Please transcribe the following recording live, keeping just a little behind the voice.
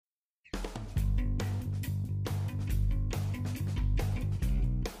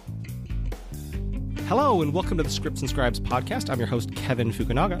Hello and welcome to the Scripts and Scribes podcast. I'm your host, Kevin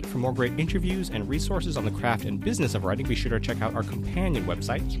Fukunaga. For more great interviews and resources on the craft and business of writing, be sure to check out our companion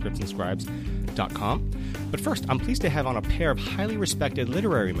website, scriptsandscribes.com. But first, I'm pleased to have on a pair of highly respected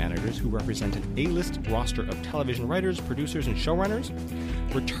literary managers who represent an A-list roster of television writers, producers, and showrunners.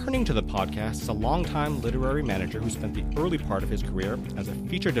 Returning to the podcast is a longtime literary manager who spent the early part of his career as a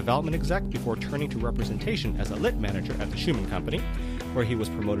feature development exec before turning to representation as a lit manager at the Schumann Company, where he was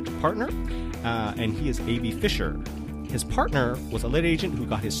promoted to partner, and he is A.B. Fisher. His partner was a lit agent who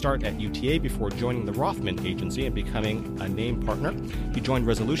got his start at UTA before joining the Rothman Agency and becoming a named partner. He joined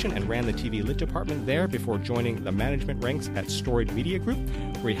Resolution and ran the TV lit department there before joining the management ranks at Storied Media Group,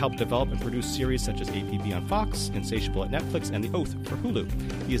 where he helped develop and produce series such as APB on Fox, Insatiable at Netflix, and The Oath for Hulu.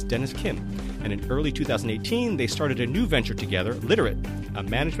 He is Dennis Kim, and in early 2018, they started a new venture together, Literate, a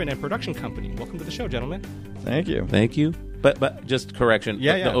management and production company. Welcome to the show, gentlemen. Thank you. Thank you. But just correction,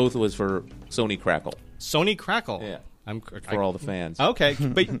 Yeah. The Oath was for Sony Crackle. Sony Crackle. Yeah. For all the fans. Okay,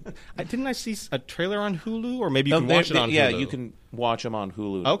 but didn't I see a trailer on Hulu, or maybe you can watch it on Hulu? Yeah, you can watch them on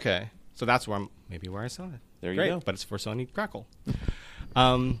Hulu. Okay, so that's where I saw it. There you Great, go. But it's for Sony Crackle.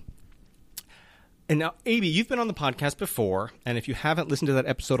 And now, A.B., you've been on the podcast before, and if you haven't listened to that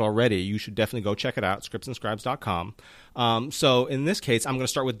episode already, you should definitely go check it out, scriptsandscribes.com. So in this case, I'm going to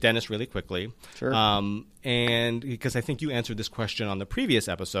start with Dennis really quickly. Sure. And because I think you answered this question on the previous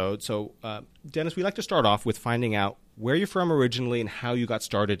episode. So, Dennis, we like to start off with finding out where you're from originally and how you got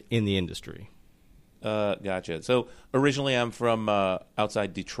started in the industry. Gotcha. So originally I'm from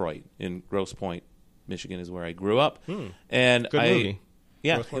outside Detroit in Grosse Pointe, Michigan is where I grew up. And Good movie.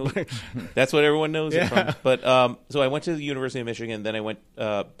 Yeah, that's what everyone knows it from. But so I went to the University of Michigan, then I went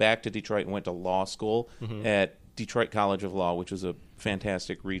back to Detroit and went to law school at Detroit College of Law, which was a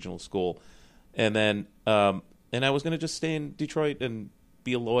fantastic regional school. And then and I was going to just stay in Detroit and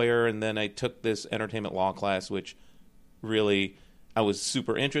be a lawyer, and then I took this entertainment law class, which really I was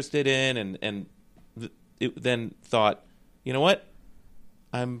super interested in, and then thought, you know what?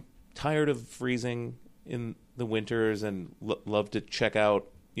 I'm tired of freezing in the winters and love to check out,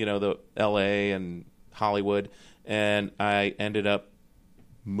 the LA and Hollywood. And I ended up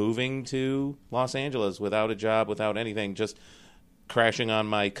moving to Los Angeles without a job, without anything, just crashing on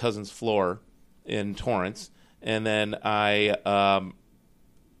my cousin's floor in Torrance. And then I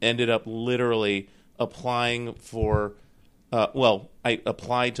ended up literally applying for I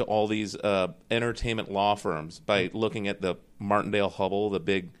applied to all these entertainment law firms by looking at the Martindale Hubble, the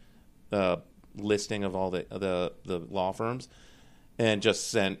big listing of all the law firms, and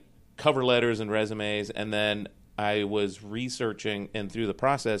just sent cover letters and resumes. And then I was researching, and through the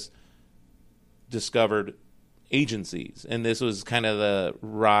process discovered agencies. And this was kind of the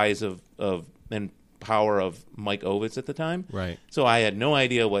rise of and power of Mike Ovitz at the time. Right. So I had no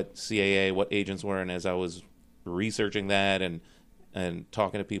idea what CAA, what agents were, and as I was researching that and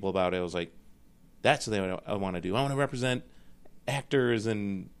talking to people about it, I was like, that's what I want to do. I want to represent actors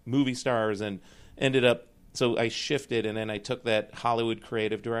and movie stars, and ended up, so I shifted, and then I took that Hollywood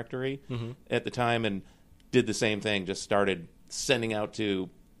creative directory at the time and did the same thing, just started sending out to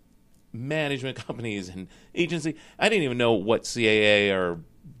management companies and agency. I didn't even know what CAA or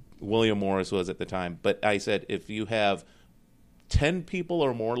William Morris was at the time, but I said, if you have 10 people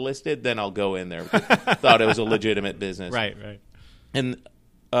or more listed, then I'll go in there. Thought it was a legitimate business. Right. And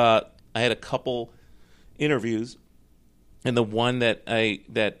I had a couple interviews, and the one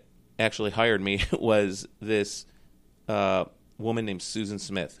that actually hired me was this woman named Susan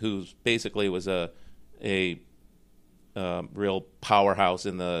Smith, who basically was a real powerhouse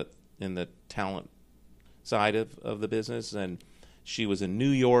in the talent side of the business. And she was a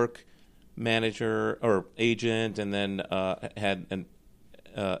New York manager or agent, and then had an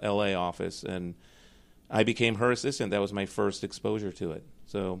LA office, and I became her assistant. That was my first exposure to it.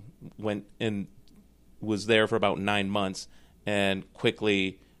 So went and was there for about 9 months, and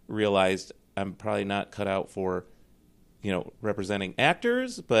quickly realized I'm probably not cut out for, representing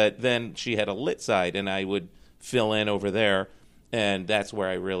actors. But then she had a lit side, and I would fill in over there, and that's where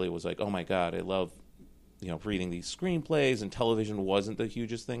I really was like, oh my God, I love reading these screenplays, and television wasn't the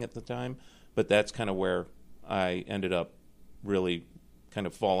hugest thing at the time, but that's kind of where I ended up really kind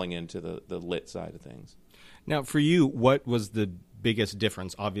of falling into the lit side of things. Now, for you, what was the biggest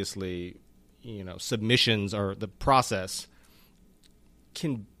difference? Obviously, submissions or the process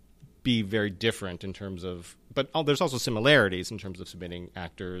can be very different in terms of, but there's also similarities in terms of submitting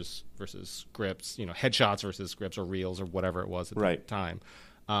actors versus scripts, headshots versus scripts or reels or whatever it was at the time.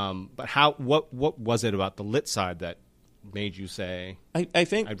 But what was it about the lit side that made you say, I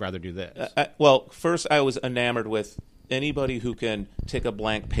think I'd rather do this? First I was enamored with anybody who can take a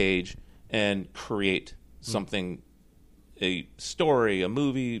blank page and create something, a story, a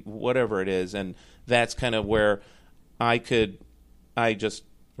movie, whatever it is. And that's kind of where I just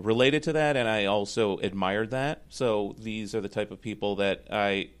related to that, and I also admired that. So these are the type of people that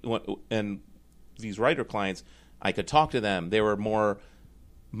and these writer clients, I could talk to them. They were more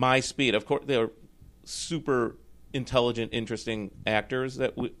my speed. Of course, they were super intelligent, interesting actors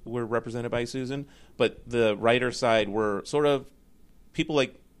that were represented by Susan, but the writer side were sort of people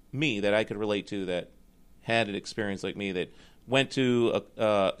like me that I could relate to, that had an experience like me, that went to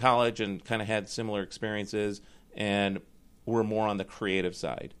a college and kind of had similar experiences and were more on the creative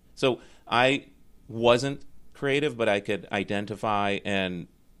side. So I wasn't creative, but I could identify and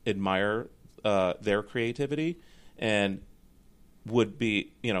admire their creativity, and would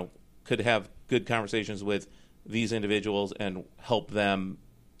be, could have good conversations with these individuals and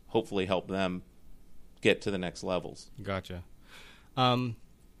hopefully help them get to the next levels. Gotcha.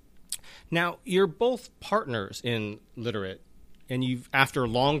 Now, you're both partners in Literate, and you've, after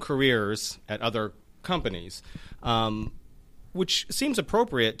long careers at other companies, which seems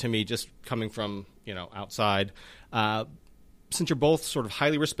appropriate to me just coming from, outside, since you're both sort of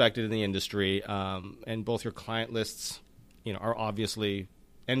highly respected in the industry, and both your client lists, are obviously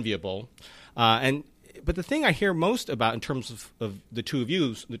enviable. But the thing I hear most about in terms of the two of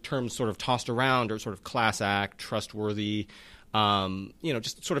you, the terms sort of tossed around are sort of class act, trustworthy,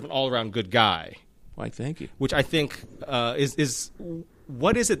 just sort of an all-around good guy. Why, thank you. Which I think is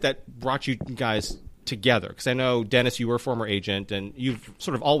what is it that brought you guys together? Because I know, Dennis, you were a former agent, and you've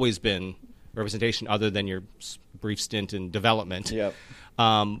sort of always been representation other than your brief stint in development. Yep.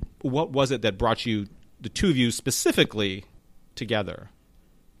 What was it that brought you, the two of you specifically, together?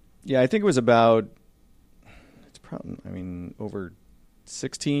 Yeah, I think it was about, over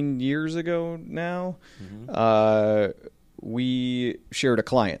 16 years ago now. Mm-hmm. We shared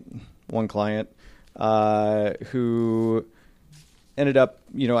one client, who ended up,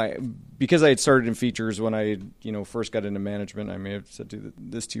 because I had started in features when I, first got into management. I may have said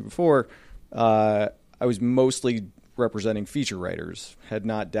this to you before. I was mostly representing feature writers, had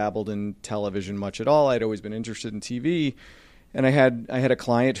not dabbled in television much at all. I'd always been interested in TV. And I had a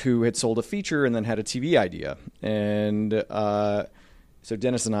client who had sold a feature and then had a TV idea. And so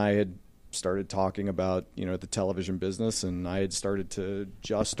Dennis and I had started talking about, the television business, and I had started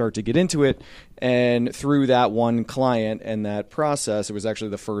to get into it. And through that one client and that process, it was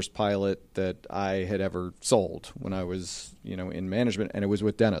actually the first pilot that I had ever sold when I was, in management, and it was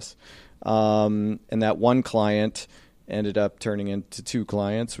with Dennis. And that one client ended up turning into two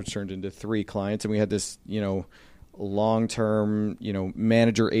clients, which turned into three clients. And we had this, long-term,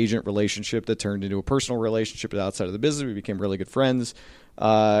 manager-agent relationship that turned into a personal relationship outside of the business. We became really good friends.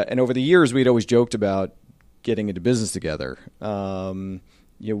 And over the years, we'd always joked about getting into business together. We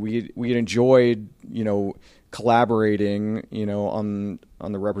had enjoyed, collaborating, on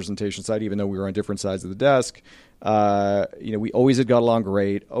the representation side, even though we were on different sides of the desk. We always had got along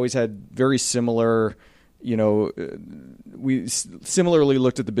great, always had very similar, we similarly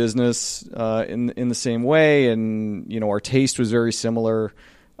looked at the business in the same way, and our taste was very similar,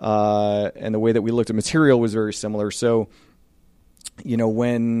 and the way that we looked at material was very similar. So,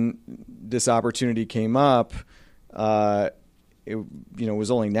 when this opportunity came up, it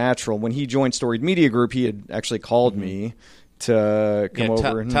was only natural. When he joined Storied Media Group, he had actually called me to come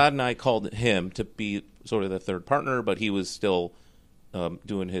over. Todd and I called him to be sort of the third partner, but he was still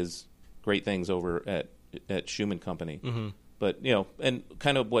doing his great things over at Schumann Company. Mm-hmm. But, and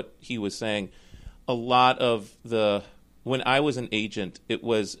kind of what he was saying, a lot of when I was an agent, it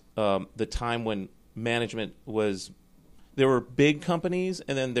was the time when management was, there were big companies,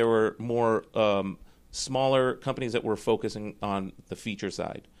 and then there were more smaller companies that were focusing on the feature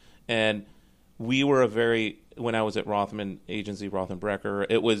side. And we were when I was at Rothman Agency, Rothman Brecker,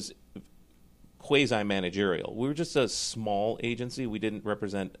 it was quasi-managerial. We were just a small agency. We didn't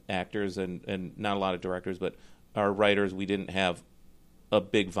represent actors and not a lot of directors, but our writers, we didn't have a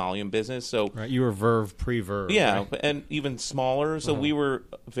big volume business. So right, you were Verve, pre-Verve. Yeah, right? And even smaller. So we were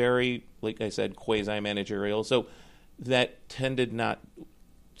very, like I said, quasi-managerial. So that tended not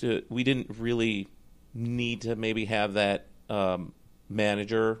to, we didn't really need to maybe have that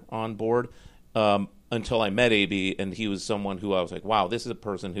manager on board until I met AB, and he was someone who I was like, wow, this is a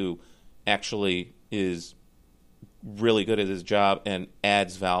person who actually is really good at his job and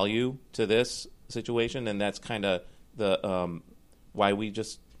adds value to this situation. And that's kind of the why we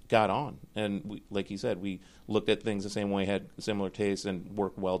just got on. And we, like you said, we looked at things the same way, had similar tastes, and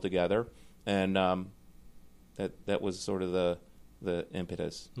worked well together. And that was sort of the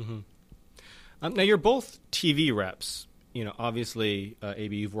impetus. Mm-hmm. Now, you're both TV reps. Obviously,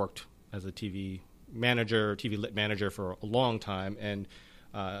 AB, you've worked as a TV manager, TV lit manager for a long time, and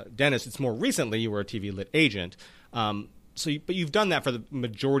Dennis, it's more recently you were a TV lit agent. But you've done that for the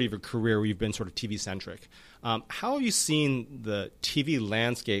majority of your career where you've been sort of TV centric. How have you seen the TV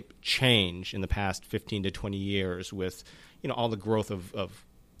landscape change in the past 15 to 20 years with, all the growth of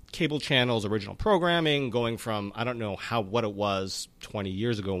cable channels, original programming, going from, I don't know what it was 20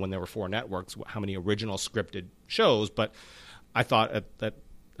 years ago when there were 4 networks, how many original scripted shows, but I thought that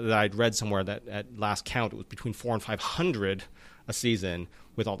I'd read somewhere that at last count it was between 400 and 500 a season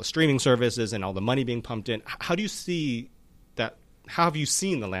with all the streaming services and all the money being pumped in. How do you see that? How have you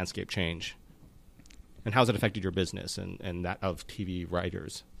seen the landscape change? And how has it affected your business and that of TV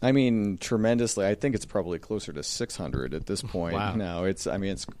writers? I mean, tremendously. I think it's probably closer to 600 at this point. Wow. Now. It's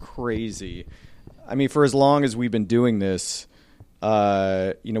crazy. I mean, for as long as we've been doing this,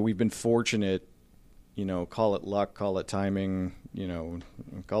 we've been fortunate, call it luck, call it timing,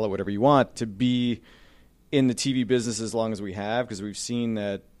 call it whatever you want, to be in the TV business as long as we have, because we've seen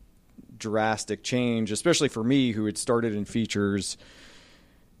that drastic change, especially for me, who had started in features,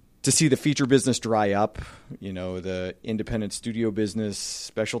 to see the feature business dry up, the independent studio business,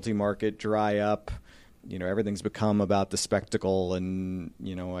 specialty market dry up. Everything's become about the spectacle. And,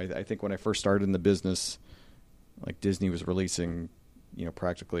 I think when I first started in the business, like Disney was releasing,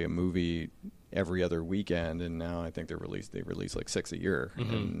 practically a movie every other weekend. And now I think they release like 6 a year.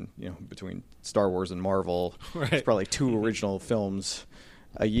 Mm-hmm. And, between Star Wars and Marvel, right, it's probably 2 original films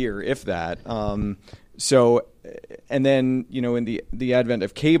a year, if that. So, and then, in the advent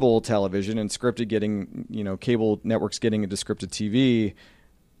of cable television and scripted getting, cable networks getting into scripted TV,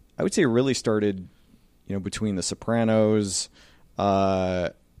 I would say it really started, between The Sopranos.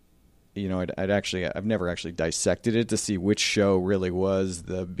 I've never actually dissected it to see which show really was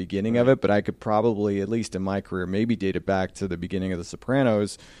the beginning of it, but I could probably, at least in my career, maybe date it back to the beginning of The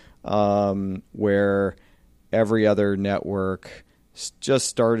Sopranos, where every other network just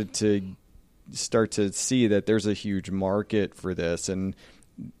started to see that there's a huge market for this. And,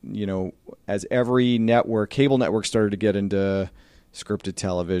 as every cable network started to get into scripted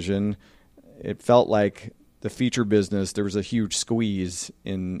television, it felt like the feature business, there was a huge squeeze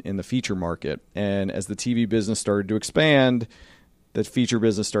in the feature market. And as the TV business started to expand, the feature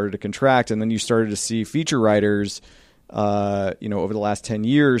business started to contract. And then you started to see feature writers, over the last 10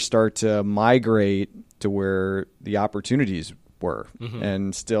 years start to migrate to where the opportunities were, mm-hmm,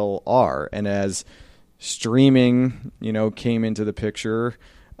 and still are. And as streaming, came into the picture,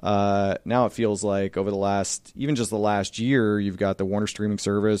 now it feels like over the last year, you've got the Warner streaming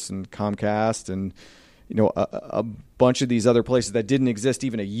service and Comcast and, a bunch of these other places that didn't exist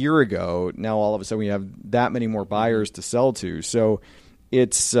even a year ago. Now all of a sudden we have that many more buyers to sell to. So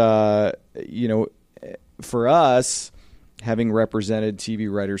it's, for us, having represented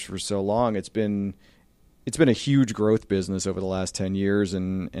TV writers for so long, it's been a huge growth business over the last 10 years,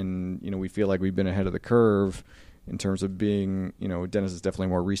 and we feel like we've been ahead of the curve in terms of being, Dennis is definitely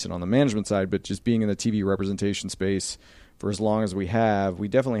more recent on the management side, but just being in the TV representation space for as long as we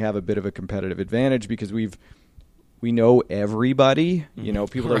definitely have a bit of a competitive advantage because we know everybody.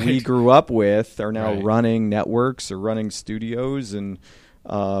 People that we grew up with are now running networks or running studios, and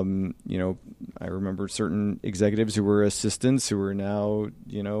I remember certain executives who were assistants who are now,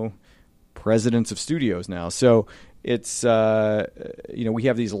 presidents of studios now. So it's we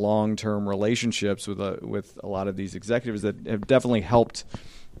have these long-term relationships with a lot of these executives that have definitely helped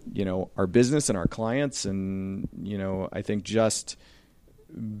our business and our clients. And I think just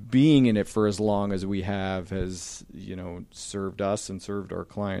being in it for as long as we have has served us and served our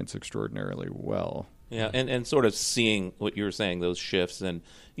clients extraordinarily well. Yeah, and sort of seeing what you were saying, those shifts. And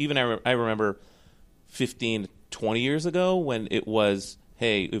even I remember 15, 20 years ago when it was,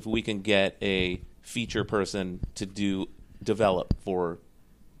 hey, if we can get a feature person to develop for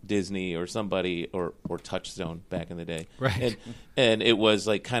Disney or somebody or Touchstone back in the day. Right. And it was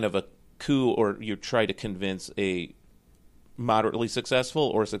like kind of a coup, or you try to convince a moderately successful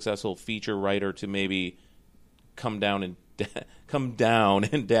or successful feature writer to maybe come down and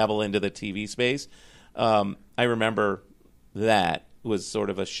dabble into the TV space. I remember that was sort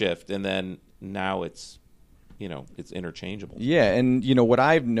of a shift, and then now it's interchangeable. Yeah, and what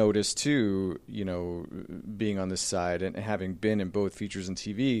I've noticed too, being on this side and having been in both features and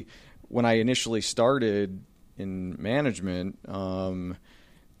TV, when I initially started in management,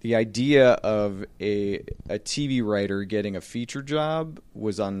 the idea of a TV writer getting a feature job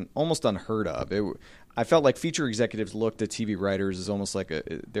was almost unheard of. I felt like feature executives looked at TV writers as almost like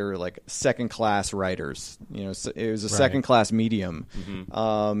they're like second class writers. It was a second class medium.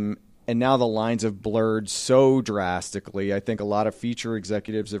 Mm-hmm. And now the lines have blurred so drastically. I think a lot of feature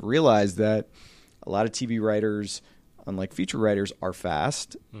executives have realized that a lot of TV writers, unlike feature writers, are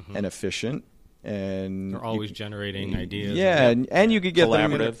fast and efficient. And they're always generating ideas. Yeah, and you could get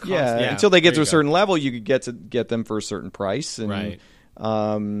them until they get to a certain level. You could get them for a certain price. And, right.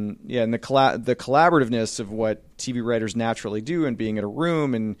 And the collaborativeness of what TV writers naturally do, and being in a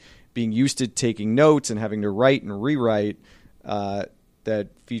room and being used to taking notes and having to write and rewrite, that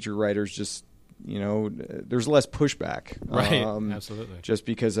feature writers just, there's less pushback. Right, absolutely. Just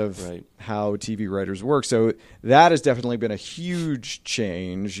because of how TV writers work. So that has definitely been a huge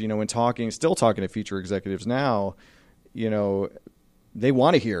change. When still talking to feature executives now, they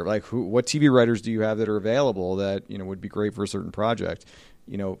want to hear, like, what TV writers do you have that are available that, would be great for a certain project?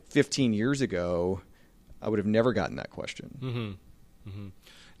 15 years ago, I would have never gotten that question. Mm-hmm. Mm-hmm.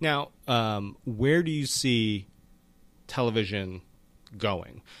 Now, where do you see television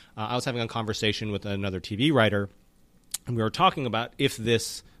going? I was having a conversation with another TV writer, and we were talking about if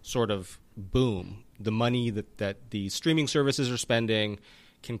this sort of boom, the money that the streaming services are spending,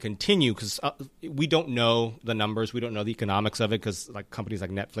 can continue, because we don't know the numbers, we don't know the economics of it, because companies like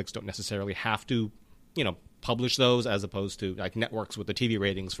Netflix don't necessarily have to, publish those, as opposed to like networks with the TV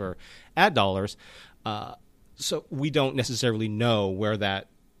ratings for ad dollars. So we don't necessarily know where that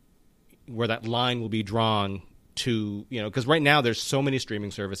line will be drawn to, because right now there's so many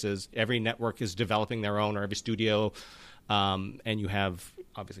streaming services. Every network is developing their own, or every studio, and you have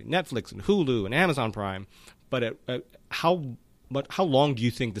obviously Netflix and Hulu and Amazon Prime. But how long do you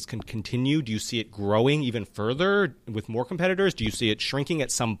think this can continue? Do you see it growing even further with more competitors? Do you see it shrinking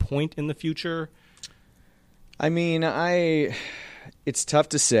at some point in the future? I mean, it's tough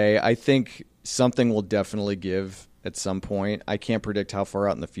to say. I think something will definitely give at some point. I can't predict how far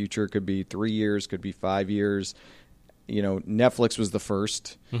out in the future. It could be 3 years, could be 5 years. Netflix was the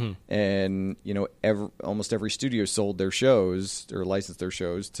first, and almost every studio sold their shows or licensed their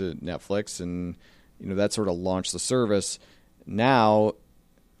shows to Netflix, and that sort of launched the service. Now,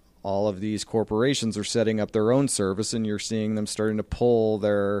 all of these corporations are setting up their own service, and you're seeing them starting to pull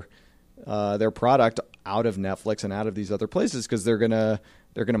their product out of Netflix and out of these other places, because they're gonna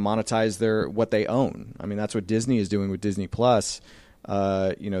monetize what they own. I mean, that's what Disney is doing with Disney Plus.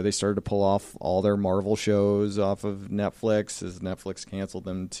 They started to pull off all their Marvel shows off of Netflix, as Netflix canceled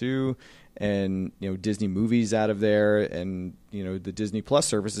them too, and Disney movies out of there, and the Disney Plus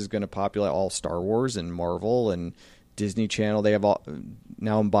service is going to populate all Star Wars and Marvel and Disney Channel. They have all,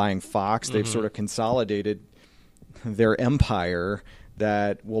 now I'm buying Fox. They've sort of consolidated their empire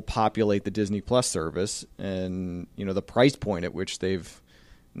that will populate the Disney Plus service, and the price point at which they've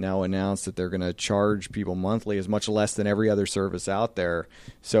now announced that they're going to charge people monthly is much less than every other service out there.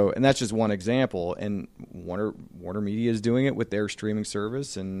 So, and that's just one example. And Warner Media is doing it with their streaming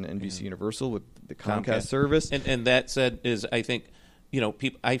service, and NBC Universal with the Comcast service. And that said, is I think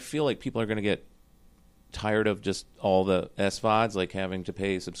I feel like people are going to get tired of just all the SVODs, like having to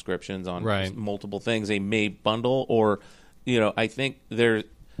pay subscriptions on multiple things. They may bundle, or I think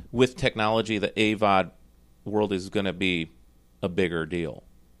with technology, the AVOD world is going to be a bigger deal.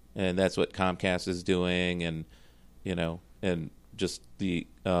 And that's what Comcast is doing, and and just the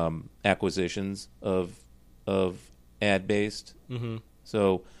acquisitions of ad based. Mm-hmm.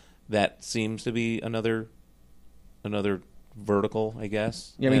 So that seems to be another vertical, I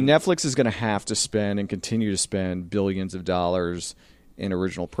guess. Yeah, I mean, Netflix is going to have to spend and continue to spend billions of dollars in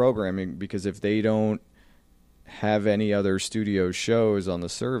original programming, because if they don't have any other studio shows on the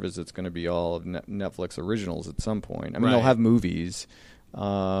service, it's going to be all of Netflix originals at some point. I mean, they'll have movies.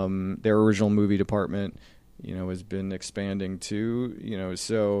 Their original movie department, has been expanding too,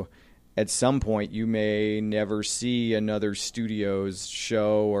 so at some point you may never see another studio's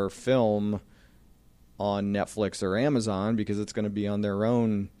show or film on Netflix or Amazon, because it's going to be on their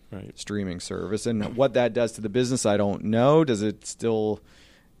own streaming service. And what that does to the business, I don't know.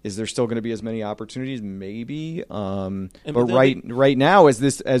 Is there still going to be as many opportunities? Maybe. But right now, as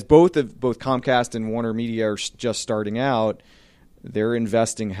both Comcast and Warner Media are just starting out, they're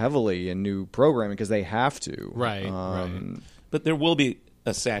investing heavily in new programming because they have to. Right. But there will be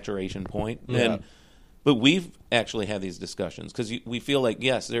a saturation point. Yeah. But we've actually had these discussions, because we feel like,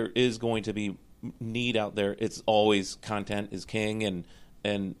 yes, there is going to be need out there. It's always content is king,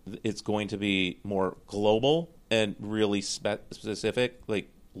 and it's going to be more global and really specific,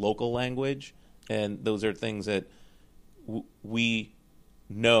 like local language. And those are things that we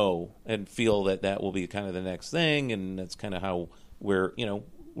know and feel that will be kind of the next thing. And that's kind of how we're a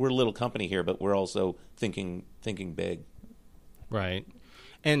little company here, but we're also thinking big. Right.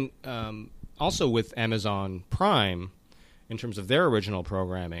 And also with Amazon Prime, in terms of their original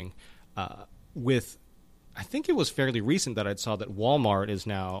programming, with, I think it was fairly recent that I saw that Walmart is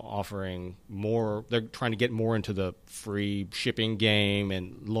now offering more. They're trying to get more into the free shipping game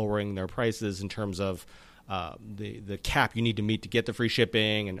and lowering their prices in terms of the cap you need to meet to get the free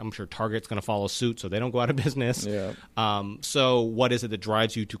shipping. And I'm sure Target's going to follow suit so they don't go out of business. Yeah. So what is it that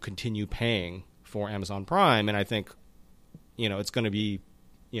drives you to continue paying for Amazon Prime? And I think, it's going to be,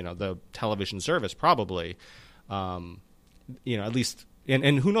 the television service probably, at least.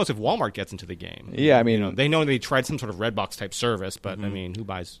 And who knows if Walmart gets into the game? Yeah, I mean, they know they tried some sort of Redbox type service, but Mm-hmm. I mean, who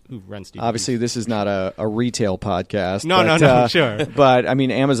rents DVDs? Obviously, this is not a retail podcast. No, sure. But I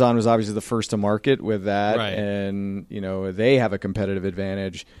mean, Amazon was obviously the first to market with that, Right. and they have a competitive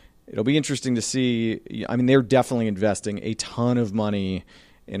advantage. It'll be interesting to see. I mean, they're definitely investing a ton of money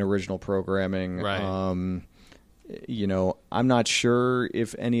in original programming. Right. I'm not sure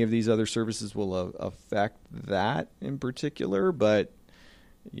if any of these other services will affect that in particular, but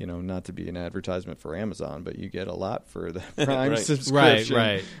not to be an advertisement for Amazon, but you get a lot for the Prime Right. subscription.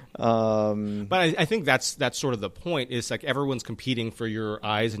 Right. But I think that's sort of the point. Is like everyone's competing for your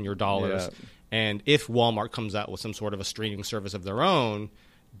eyes and your dollars. Yeah. And if Walmart comes out with some sort of a streaming service of their own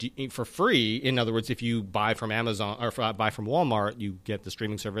for free, in other words, if you buy from Amazon or buy from Walmart, you get the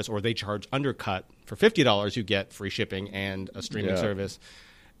streaming service, or they charge undercut for $50, you get free shipping and a streaming service.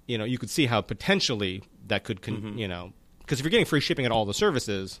 You could see how potentially that could, because if you're getting free shipping at all the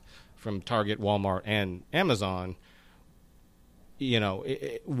services from Target, Walmart, and Amazon,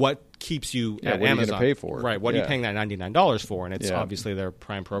 what keeps you at what are you Amazon? gonna pay for it? Right. What are you Yeah. paying that $99 for? And it's Yeah. obviously their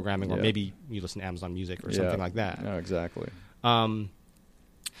Prime programming, or Yeah. maybe you listen to Amazon Music or something like that. No, exactly.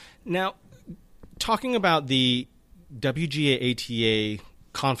 Now, talking about the WGA-ATA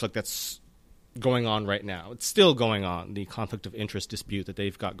conflict that's going on right now, it's still going on, the conflict of interest dispute that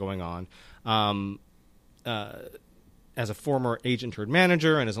they've got going on. As a former agent turned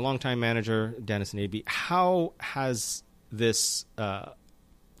manager and as a longtime manager, Dennis and AB, how has this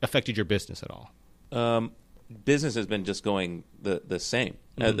affected your business at all? Business has been just going the same.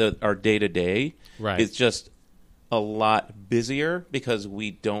 Our day-to-day Right. is just a lot busier because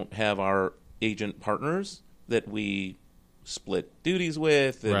we don't have our agent partners that we split duties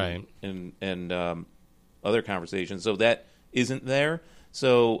with and, Right. and other conversations. So that isn't there.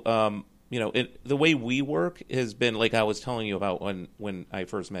 So, the way we work has been like I was telling you about when I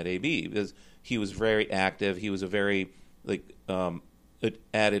first met AB, because he was very active. He was a very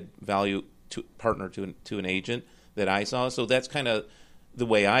added value partner to an agent that I saw. So that's kind of the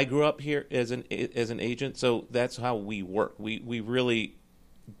way I grew up here as an agent. So that's how we work. We really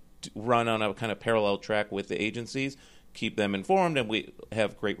run on a kind of parallel track with the agencies, keep them informed, and we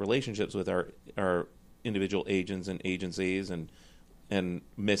have great relationships with our individual agents and agencies and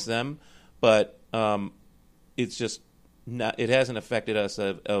miss them. But it's just not. It hasn't affected us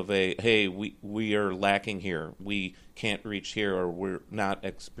of a hey, we are lacking here. We can't reach here, or we're not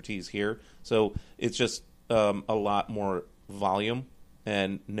expertise here. So it's just a lot more volume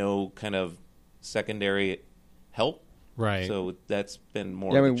and no kind of secondary help. Right. So that's been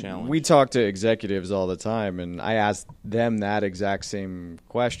more Yeah, of a challenge. we talk to executives all the time, and I ask them that exact same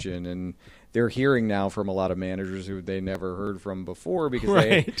question, and they're hearing now from a lot of managers who they never heard from before because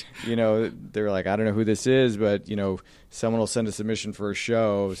Right. they're like, I don't know who this is, but someone will send a submission for a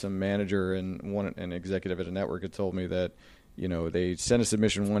show. Some manager and an executive at a network had told me that they sent a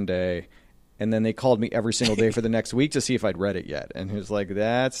submission one day, and then they called me every single day for the next week to see if I'd read it yet. And he was like,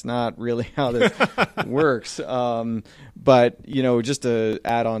 that's not really how this works. But, just to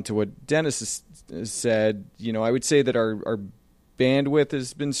add on to what Dennis has said, I would say that our bandwidth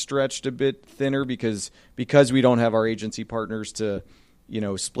has been stretched a bit thinner because we don't have our agency partners to,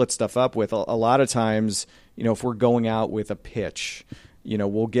 split stuff up with. A lot of times, if we're going out with a pitch,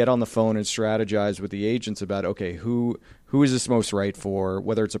 we'll get on the phone and strategize with the agents about, okay, who is this most right for,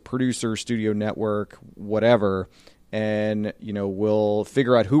 whether it's a producer, studio network, whatever. And, we'll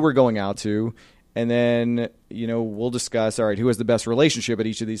figure out who we're going out to. And then, we'll discuss, all right, who has the best relationship at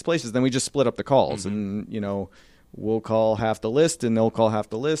each of these places. Then we just split up the calls and, we'll call half the list and they'll call half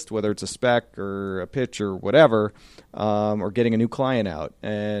the list, whether it's a spec or a pitch or whatever, or getting a new client out.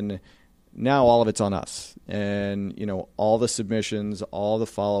 And now all of it's on us. And, all the submissions, all the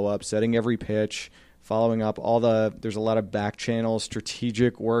follow-up, setting every pitch, following up, there's a lot of back channel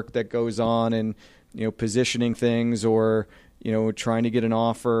strategic work that goes on and, positioning things or, trying to get an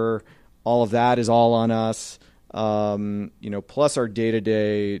offer. All of that is all on us. Plus our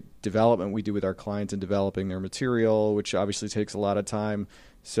day-to-day development we do with our clients in developing their material, which obviously takes a lot of time.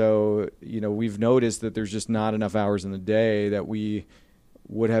 So, we've noticed that there's just not enough hours in the day that we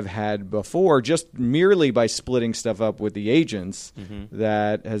would have had before, just merely by splitting stuff up with the agents,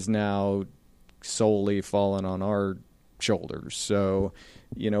 that has now solely fallen on our shoulders. So,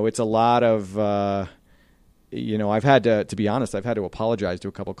 it's a lot of, I've had to be honest, I've had to apologize to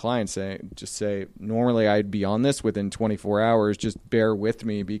a couple clients, say, normally I'd be on this within 24 hours, just bear with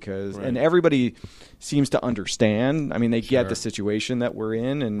me because, and everybody seems to understand. I mean, they get the situation that we're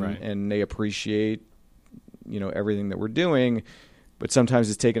in and they appreciate, everything that we're doing. But sometimes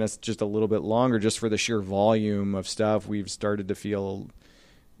it's taken us just a little bit longer just for the sheer volume of stuff. We've started to feel,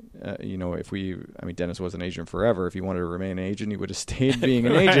 Dennis was an agent forever. If he wanted to remain an agent, he would have stayed being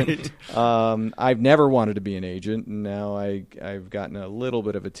an agent. I've never wanted to be an agent, and now I've gotten a little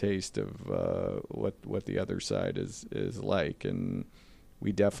bit of a taste of what the other side is like. And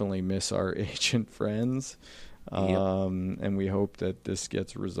we definitely miss our agent friends, and we hope that this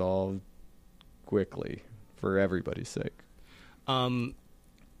gets resolved quickly for everybody's sake.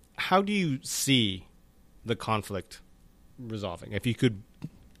 How do you see the conflict resolving? If you could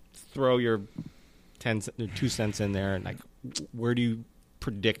throw your 2 cents in there, and where do you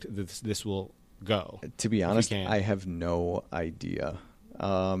predict this will go? To be honest, I have no idea.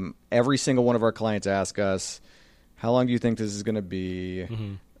 Every single one of our clients ask us, how long do you think this is going to be?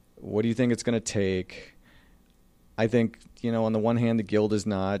 What do you think it's going to take? I think, on the one hand, the guild is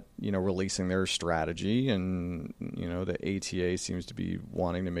not, releasing their strategy, and, the ATA seems to be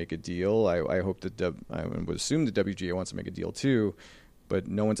wanting to make a deal. I hope that I would assume the WGA wants to make a deal too, but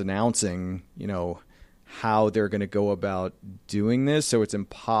no one's announcing, how they're going to go about doing this. So it's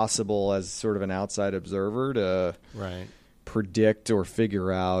impossible as sort of an outside observer to predict or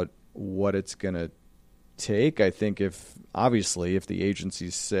figure out what it's going to take. I think if the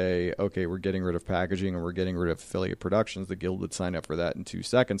agencies say, okay, we're getting rid of packaging and we're getting rid of affiliate productions, the guild would sign up for that in 2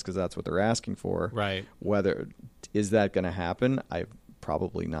 seconds because that's what they're asking for. Right. Whether is that going to happen?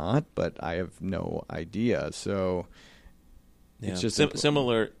 Probably not, but I have no idea. So it's just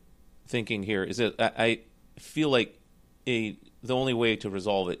similar thinking here. Is that I feel like the only way to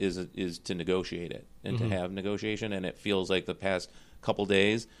resolve it is to negotiate it and to have negotiation. And it feels like the past couple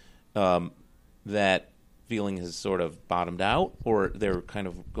days that feeling has sort of bottomed out, or they're kind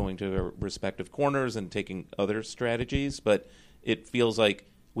of going to their respective corners and taking other strategies. But it feels like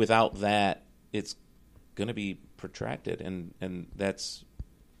without that, it's going to be protracted, and that's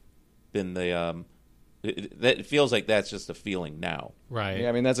been the it feels like that's just a feeling now. Right. Yeah,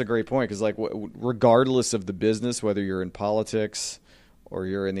 I mean, that's a great point because, regardless of the business, whether you're in politics or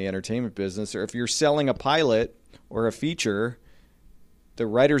you're in the entertainment business, or if you're selling a pilot or a feature, the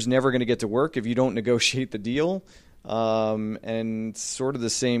writer's never going to get to work if you don't negotiate the deal. And sort of the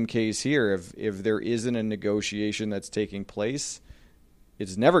same case here. If there isn't a negotiation that's taking place,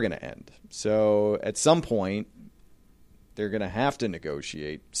 it's never going to end. So at some point, they're going to have to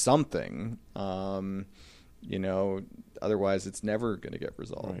negotiate something. Otherwise it's never going to get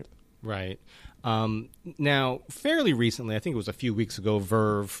resolved. Right. Now, fairly recently, I think it was a few weeks ago,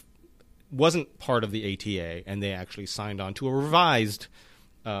 Verve wasn't part of the ATA, and they actually signed on to a revised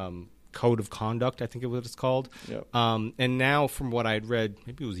code of conduct, I think it was what it's called. Yep. And now, from what I'd read,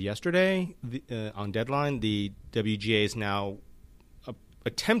 maybe it was yesterday on Deadline, the WGA is now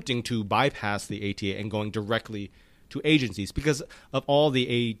attempting to bypass the ATA and going directly to agencies because of all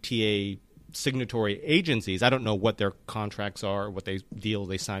the ATA signatory agencies. I don't know what their contracts are, what deal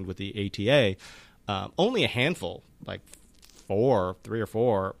they signed with the ATA. Only a handful, like 3 or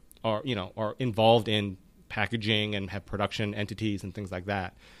 4, are involved in packaging and have production entities and things like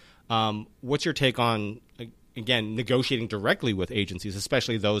that. What's your take on, again, negotiating directly with agencies,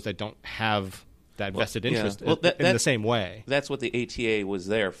 especially those that don't have that vested interest in the same way? That's what the ATA was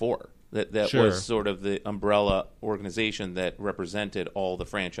there for. That Sure. was sort of the umbrella organization that represented all the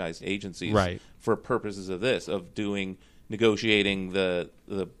franchised agencies for purposes of this, of negotiating the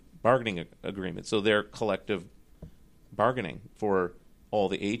bargaining agreement. So they're collective bargaining for all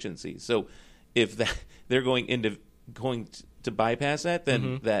the agencies. So if they're going to bypass that,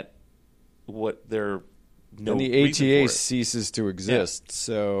 then that what they're no and the ATA ceases to exist. Yeah.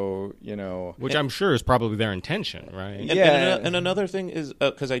 So, which I'm sure is probably their intention, right? And another thing is,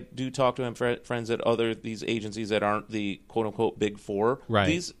 because I do talk to friends at these agencies that aren't the quote-unquote big four.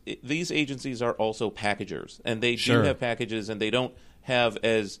 Right. These agencies are also packagers, and they do have packages, and they don't have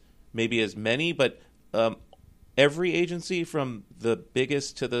as many, but every agency from the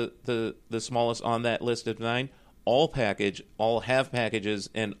biggest to the smallest on that list of 9, all have packages,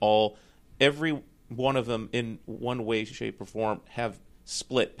 and every one of them in one way, shape, or form have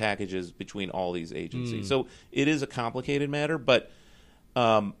split packages between all these agencies. So it is a complicated matter, but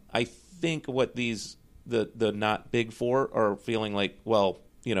I think what these the not big four are feeling like, well,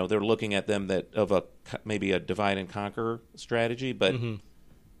 they're looking at them that of maybe a divide and conquer strategy, but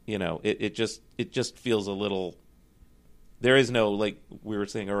it just feels a little. There is no, like we were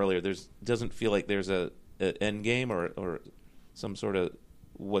saying earlier, doesn't feel like there's a end game or some sort of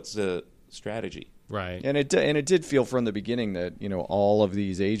what's the strategy. Right. And it did feel from the beginning that, all of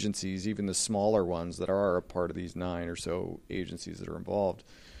these agencies, even the smaller ones that are a part of these 9 or so agencies that are involved,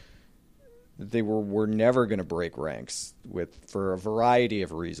 they were never going to break ranks for a variety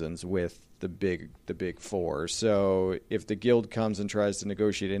of reasons with the big four. So if the guild comes and tries to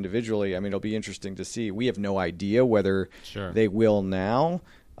negotiate individually, it'll be interesting to see. We have no idea whether they will now.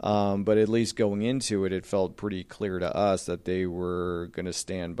 But at least going into it, it felt pretty clear to us that they were going to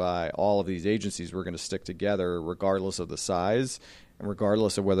stand by. All of these agencies were going to stick together regardless of the size and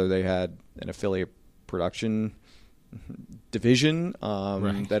regardless of whether they had an affiliate production division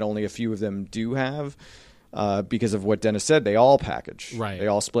that only a few of them do have. Because of what Dennis said, they all package. Right. They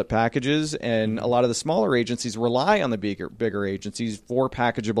all split packages, and a lot of the smaller agencies rely on the bigger agencies for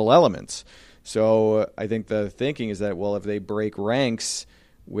packageable elements. So I think the thinking is that, well, if they break ranks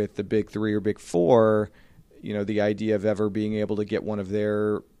with the big 3 or big 4, the idea of ever being able to get one of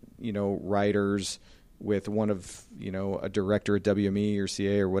their, writers with one of, a director at WME or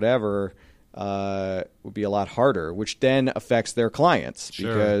CA or whatever would be a lot harder, which then affects their clients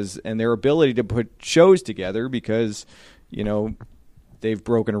and their ability to put shows together because, they've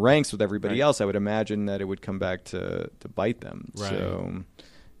broken ranks with everybody else. I would imagine that it would come back to bite them. Right. So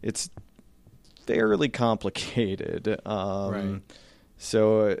it's fairly complicated.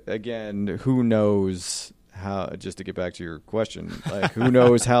 So again, who knows how, just to get back to your question, like who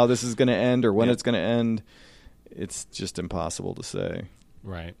knows how this is going to end or when it's going to end? It's just impossible to say.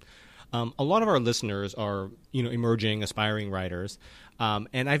 Right. A lot of our listeners are, emerging, aspiring writers.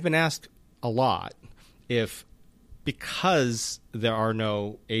 And I've been asked a lot if, because there are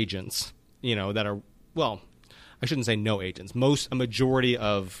no agents, that are, well, I shouldn't say no agents. A majority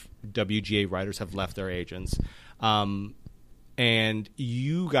of WGA writers have left their agents. And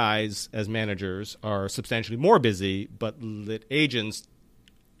you guys, as managers, are substantially more busy, but lit agents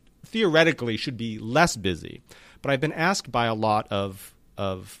theoretically should be less busy. But I've been asked by a lot of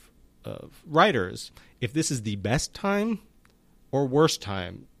writers if this is the best time or worst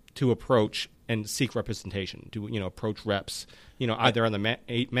time to approach and seek representation, to approach reps, either on the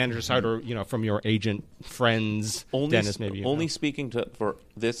manager side or from your agent friends. Dennis, maybe only speaking for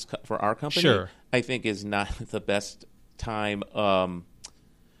our company. Sure. I think is not the best time. So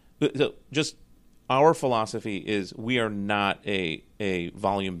just our philosophy is we are not a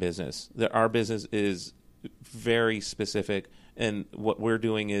volume business. Our business is very specific, and what we're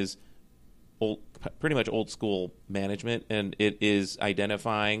doing is pretty much old school management, and it is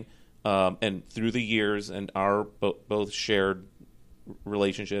identifying and through the years and our both shared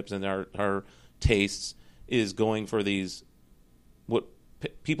relationships and our tastes is going for these what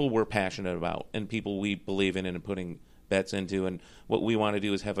people we're passionate about and people we believe in and putting bets into, and what we want to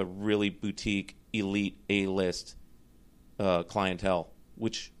do is have a really boutique, elite, A-list clientele,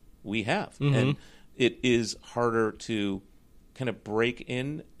 which we have, and it is harder to kind of break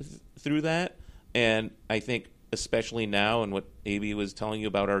in through that. And I think, especially now, and what AB was telling you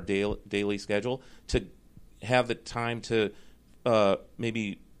about our daily schedule, to have the time to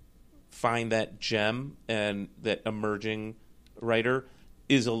maybe find that gem and that emerging writer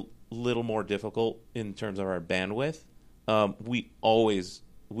is a little more difficult in terms of our bandwidth.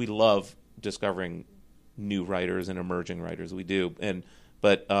 We love discovering new writers and emerging writers. We do,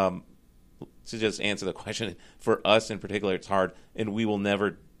 but to just answer the question, for us in particular, it's hard, and we will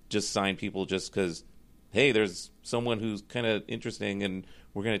never just sign people just because, hey, there's someone who's kind of interesting, and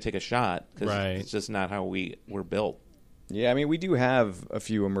we're going to take a shot, because it's just not how we're built. Yeah, we do have a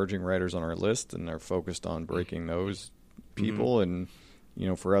few emerging writers on our list, and are focused on breaking those people, and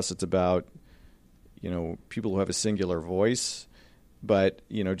for us, it's about people who have a singular voice. But,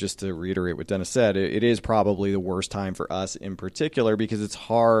 just to reiterate what Dennis said, it is probably the worst time for us in particular because it's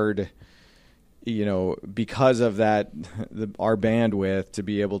hard, because of that, our bandwidth to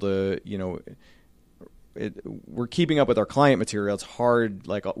be able to, we're keeping up with our client material. It's hard,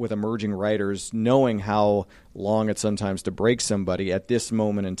 like with emerging writers, knowing how long it's sometimes to break somebody at this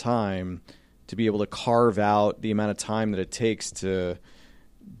moment in time, to be able to carve out the amount of time that it takes to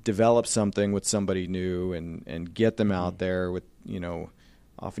develop something with somebody new and get them out there with,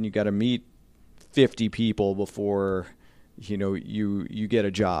 often you got to meet 50 people before, you get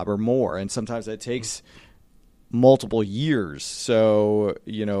a job or more. And sometimes that takes multiple years. So,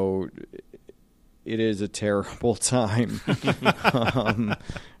 it is a terrible time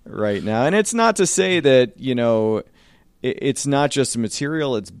right now. And it's not to say that, it's not just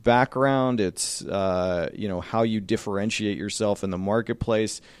material, it's background, it's, how you differentiate yourself in the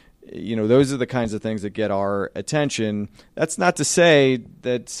marketplace. Those are the kinds of things that get our attention. That's not to say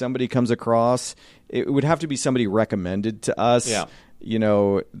that somebody comes across, it would have to be somebody recommended to us. Yeah.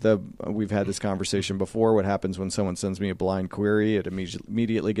 We've had this conversation before. What happens when someone sends me a blind query? It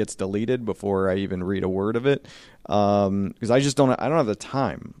immediately gets deleted before I even read a word of it, because I don't have the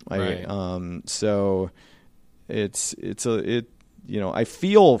time. Right. So I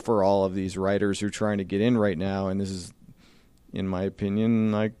feel for all of these writers who are trying to get in right now, and this is, in my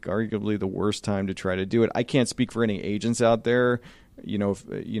opinion, like arguably the worst time to try to do it. I can't speak for any agents out there.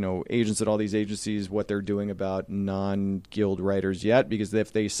 Agents at all these agencies, what they're doing about non-guild writers yet, because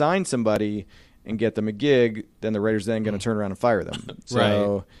if they sign somebody and get them a gig, then the writer's then going to turn around and fire them.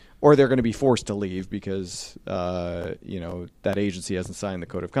 Right. Or they're going to be forced to leave because, that agency hasn't signed the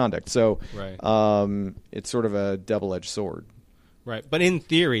code of conduct. So right. It's sort of a double-edged sword. Right. But in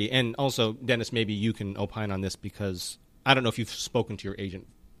theory, and also, Dennis, maybe you can opine on this, because I don't know if you've spoken to your agent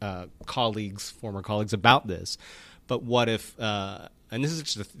former colleagues about this, but what if, and this is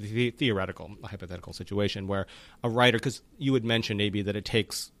just a theoretical, hypothetical situation where a writer, because you had mentioned, maybe that it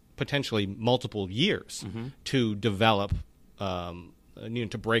takes potentially multiple years to develop,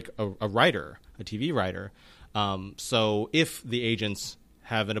 to break a writer, a TV writer. So if the agents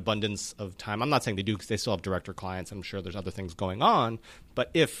have an abundance of time, I'm not saying they do because they still have director clients, I'm sure there's other things going on, but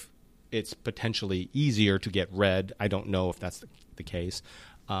if it's potentially easier to get read, I don't know if that's the case,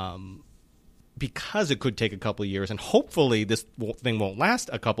 because it could take a couple of years, and hopefully this thing won't last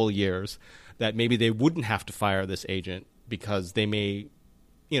a couple of years, that maybe they wouldn't have to fire this agent because they may,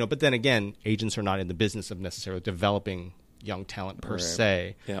 but then again, agents are not in the business of necessarily developing young talent per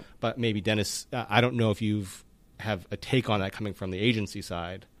se. Yep. But maybe, Dennis, I don't know if you have a take on that coming from the agency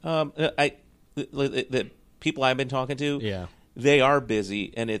side. The people I've been talking to, they are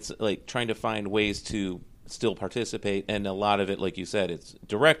busy, and it's like trying to find ways to still participate, and a lot of it, like you said, it's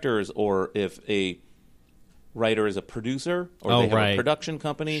directors, or if a writer is a producer or they have a production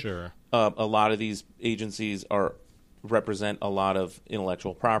company. Sure. A lot of these agencies represent a lot of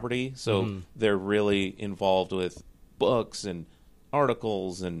intellectual property, so they're really involved with books and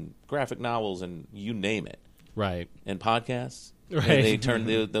articles and graphic novels and you name it. Right. And podcasts. Right. And they turn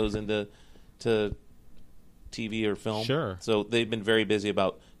those into TV or film. Sure. So they've been very busy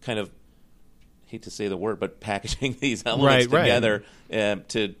about kind of, hate to say the word, but packaging these elements together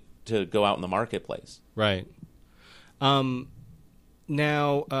to go out in the marketplace. Right. Now,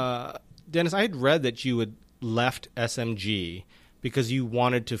 Dennis, I had read that you had left SMG because you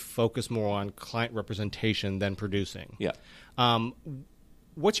wanted to focus more on client representation than producing. Yeah.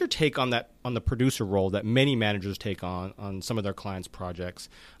 What's your take on that, on the producer role that many managers take on some of their clients' projects?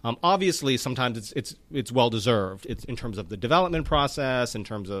 Obviously, sometimes it's well deserved. It's in terms of the development process, in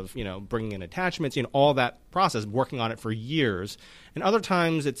terms of bringing in attachments, all that process, working on it for years. And other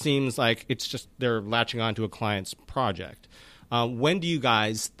times, it seems like it's just they're latching on to a client's project. When do you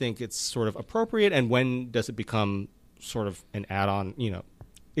guys think it's sort of appropriate, and when does it become sort of an add-on,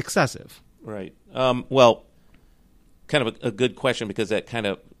 excessive? Right. Well, kind of a good question, because that kind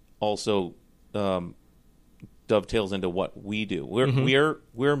of also dovetails into what we do.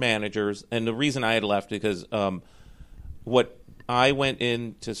 We're managers, and the reason I had left because what I went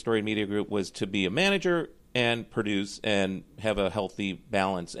into Storied Media Group was to be a manager and produce and have a healthy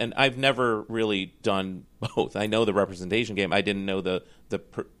balance. And I've never really done both. I know the representation game. I didn't know the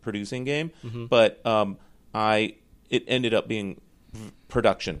producing game, but it ended up being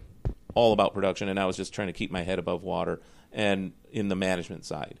production. All about production, and I was just trying to keep my head above water and in the management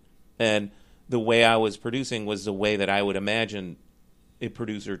side. And the way I was producing was the way that I would imagine a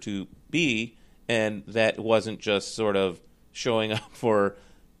producer to be, and that wasn't just sort of showing up for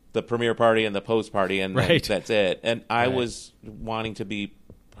the premiere party and the post party, and then that's it. And I was wanting to be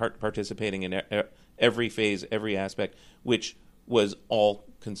participating in every phase, every aspect, which was all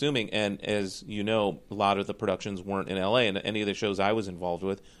consuming. And as you know, a lot of the productions weren't in LA, and any of the shows I was involved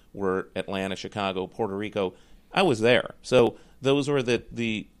with were Atlanta, Chicago, Puerto Rico. I was there. So those were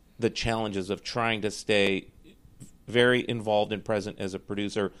the challenges of trying to stay very involved and present as a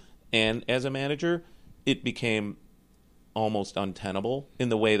producer and as a manager. It became almost untenable in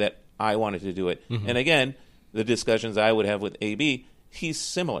the way that I wanted to do it. And again, the discussions I would have with AB, he's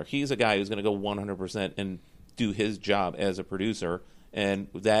similar. He's a guy who's going to go 100% and do his job as a producer, and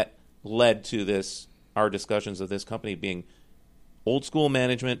that led to our discussions of this company being old school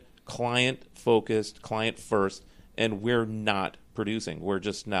management, client focused, client first, and we're not producing. We're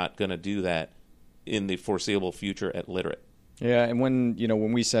just not going to do that in the foreseeable future at Literate. Yeah, and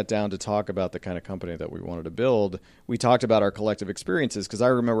when we sat down to talk about the kind of company that we wanted to build, we talked about our collective experiences, because I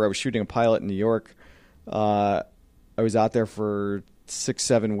remember I was shooting a pilot in New York. I was out there for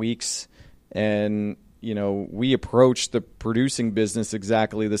 6-7 weeks, and we approached the producing business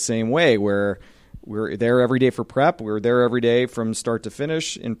exactly the same way, where we're there every day for prep. We're there every day from start to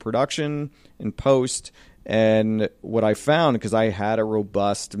finish in production, in post. And what I found, because I had a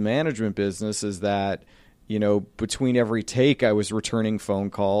robust management business, is that between every take, I was returning phone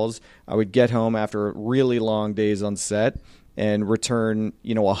calls. I would get home after really long days on set and return,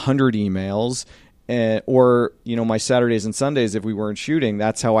 100 emails. Or my Saturdays and Sundays, if we weren't shooting,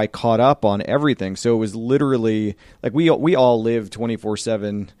 that's how I caught up on everything. So it was literally like we all live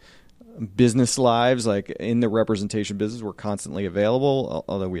 24/7 business lives. Like in the representation business, we're constantly available,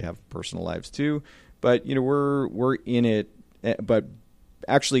 although we have personal lives too. But we're in it. But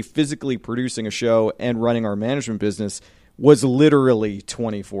actually physically producing a show and running our management business was literally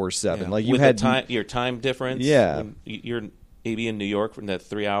 24/7. Like you had your time difference. Yeah, you're maybe in New York for that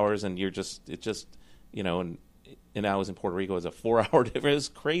 3 hours, and and I was in Puerto Rico, it was a 4-hour difference. It was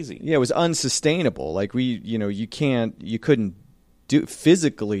crazy. Yeah, it was unsustainable. Like you couldn't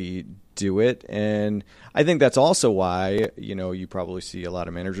physically do it. And I think that's also why, you probably see a lot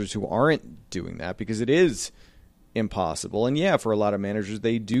of managers who aren't doing that, because it is impossible. And yeah, for a lot of managers,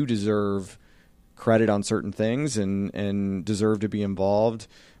 they do deserve credit on certain things and deserve to be involved.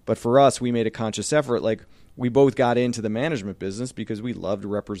 But for us, we made a conscious effort. Like, we both got into the management business because we loved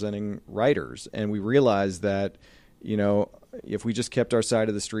representing writers. And we realized that, if we just kept our side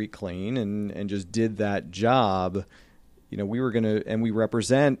of the street clean and just did that job, we were going to, and we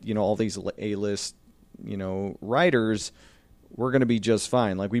represent, all these A-list, writers, we're going to be just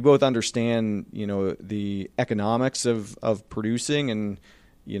fine. Like, we both understand, the economics of producing and,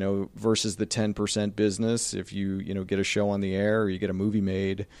 versus the 10% business. If you, get a show on the air or you get a movie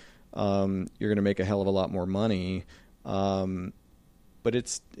made, you're going to make a hell of a lot more money. But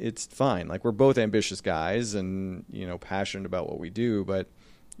it's fine. Like, we're both ambitious guys and, passionate about what we do, but,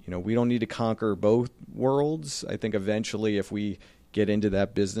 we don't need to conquer both worlds. I think eventually, if we get into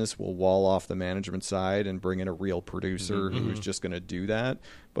that business, we'll wall off the management side and bring in a real producer who's just going to do that.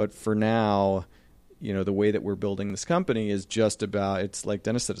 But for now, the way that we're building this company is just about, it's like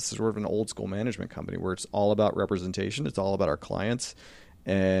Dennis said, it's sort of an old school management company where it's all about representation. It's all about our clients.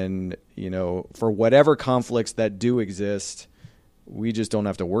 And, for whatever conflicts that do exist, we just don't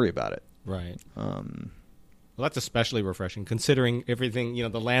have to worry about it. Right. Well, that's especially refreshing considering everything,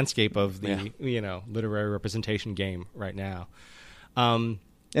 the landscape of the, literary representation game right now. And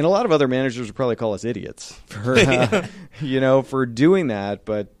a lot of other managers would probably call us idiots for, for doing that.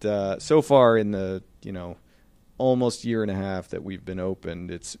 But so far in the, almost year and a half that we've been opened,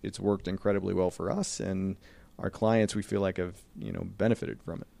 it's worked incredibly well for us, and our clients, we feel like, have, benefited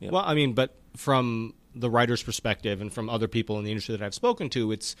from it. Yep. Well, I mean, but from the writer's perspective and from other people in the industry that I've spoken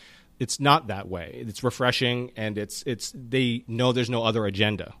to, it's not that way. It's refreshing, and they know there's no other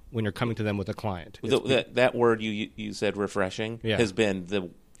agenda when you're coming to them with a client. That word you said, refreshing, has been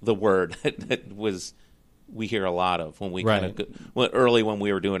the word that we hear a lot of when we early when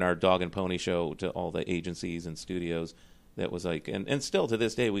we were doing our dog and pony show to all the agencies and studios. That was like, and still to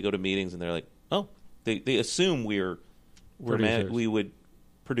this day we go to meetings and they're like, oh, they assume we would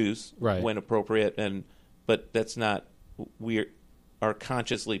produce when appropriate, but that's not, we are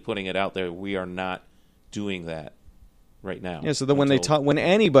consciously putting it out there. We are not doing that right now. Yeah. So then when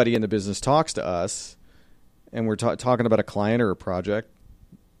anybody in the business talks to us, and we're talking about a client or a project,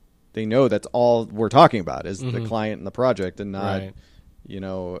 they know that's all we're talking about is the client and the project, and not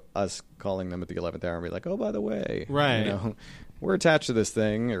us calling them at the 11th hour and be like, oh, by the way, we're attached to this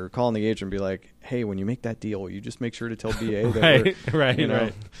thing, or calling the agent and be like, hey, when you make that deal, you just make sure to tell BA that right.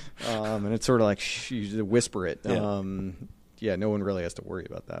 And it's sort of like, you whisper it. No one really has to worry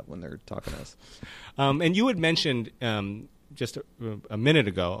about that when they're talking to us. And you had mentioned just a minute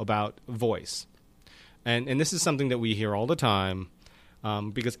ago about voice. And this is something that we hear all the time,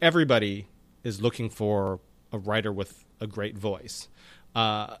 because everybody is looking for a writer with a great voice.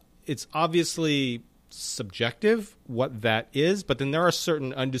 It's obviously subjective what that is, but then there are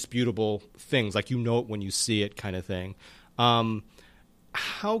certain undisputable things, like it when you see it kind of thing.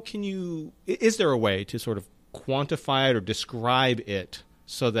 Is there a way to sort of quantify it or describe it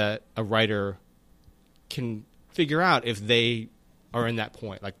so that a writer can figure out if they are in that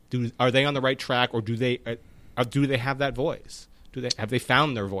point? Like, are they on the right track, or do they have that voice? Have they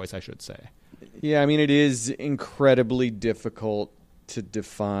found their voice, I should say? Yeah, I mean, it is incredibly difficult to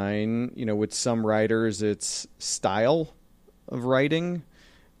define. With some writers, it's style of writing.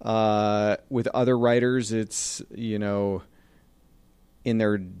 With other writers, it's, in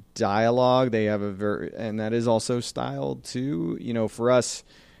their dialogue, they have and that is also styled too. For us,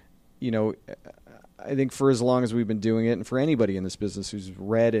 I think for as long as we've been doing it, and for anybody in this business who's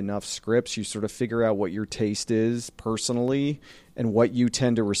read enough scripts, you sort of figure out what your taste is personally and what you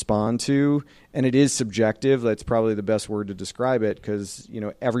tend to respond to. And it is subjective. That's probably the best word to describe it, because,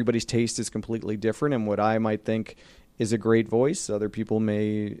 everybody's taste is completely different. And what I might think is a great voice, other people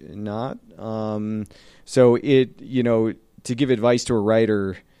may not. So to give advice to a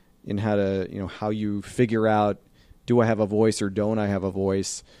writer in how to, how you figure out, do I have a voice or don't I have a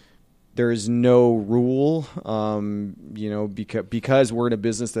voice? There is no rule, because we're in a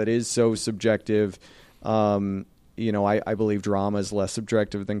business that is so subjective. I believe drama is less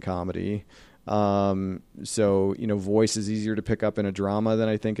subjective than comedy. So, voice is easier to pick up in a drama than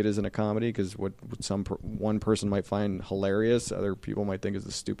I think it is in a comedy, because what one person might find hilarious, other people might think is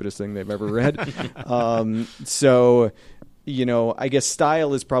the stupidest thing they've ever read. I guess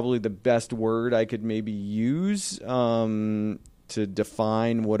style is probably the best word I could maybe use to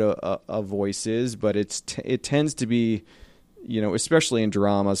define what a voice is, but it tends to be, especially in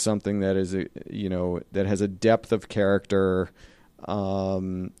drama, something that is that has a depth of character,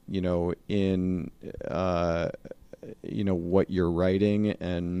 in what you're writing,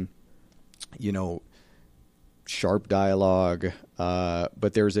 and sharp dialogue,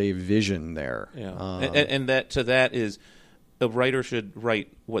 but there's a vision there. Yeah, and that is, a writer should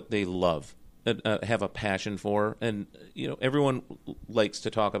write what they love. Have a passion for, and everyone likes to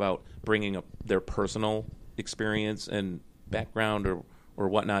talk about bringing up their personal experience and background or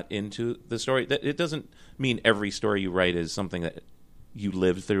whatnot into the story. That it doesn't mean every story you write is something that you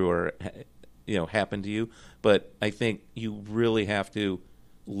lived through or happened to you, but I think you really have to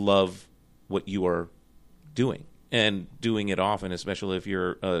love what you are doing and doing it often, especially if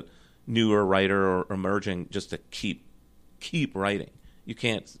you're a newer writer or emerging, just to keep writing. You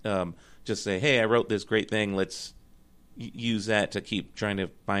can't just say, hey, I wrote this great thing, let's use that to keep trying to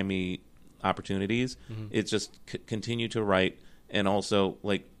find me opportunities. Mm-hmm. It's just continue to write, and also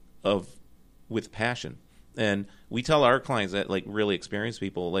with passion. And we tell our clients that, really experienced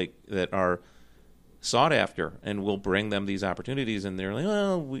people that are sought after, and we'll bring them these opportunities, and they're like,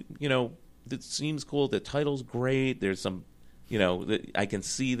 well, it seems cool, the title's great, there's some, I can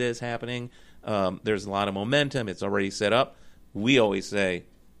see this happening, there's a lot of momentum, it's already set up. We always say,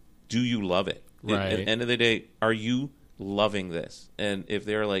 do you love it? Right. At the end of the day, are you loving this? And if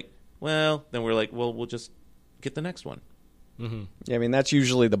they're like, well, then we're like, well, we'll just get the next one. Mm-hmm. Yeah, I mean, that's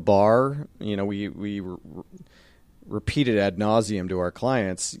usually the bar. We repeat it ad nauseum to our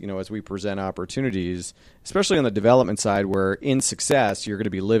clients, as we present opportunities, especially on the development side, where in success, you're going to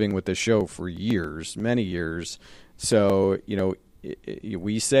be living with the show for years, many years. So,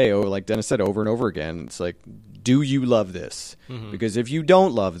 we say, like Dennis said, over and over again, it's like, do you love this? Mm-hmm. Because if you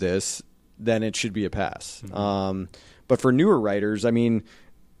don't love this, then it should be a pass. Mm-hmm. But for newer writers, I mean,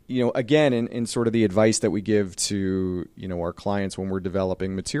 again, in sort of the advice that we give to, our clients when we're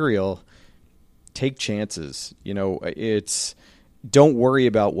developing material, take chances. It's, don't worry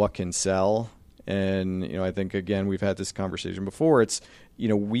about what can sell. And, I think, again, we've had this conversation before. It's,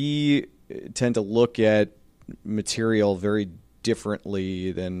 we tend to look at material very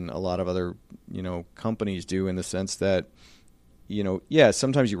differently than a lot of other, companies do, in the sense that,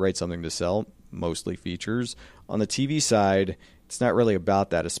 sometimes you write something to sell, mostly features. On the TV side, it's not really about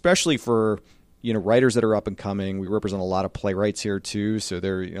that, especially for, writers that are up and coming. We represent a lot of playwrights here too. So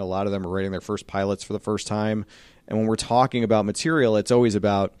a lot of them are writing their first pilots for the first time. And when we're talking about material, it's always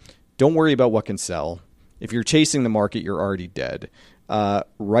about, don't worry about what can sell. If you're chasing the market, you're already dead.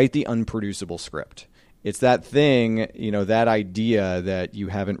 Write the unproducible script. It's that thing, that idea that you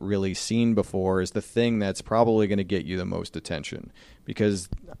haven't really seen before is the thing that's probably going to get you the most attention. Because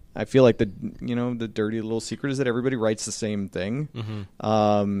I feel like the dirty little secret is that everybody writes the same thing.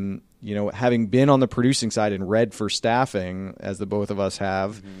 Mm-hmm. Having been on the producing side and read for staffing, as the both of us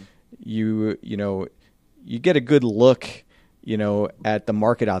have, mm-hmm. you get a good look, at the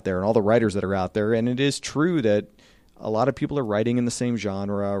market out there and all the writers that are out there. And it is true that a lot of people are writing in the same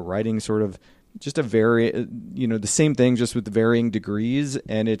genre, writing sort of just the same thing, just with varying degrees.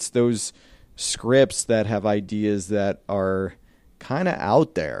 And it's those scripts that have ideas that are kind of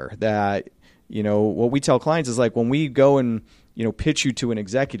out there that, what we tell clients is, like, when we go and, pitch you to an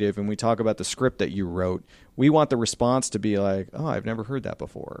executive and we talk about the script that you wrote, we want the response to be like, oh, I've never heard that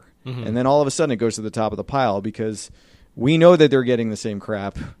before. Mm-hmm. And then all of a sudden it goes to the top of the pile, because we know that they're getting the same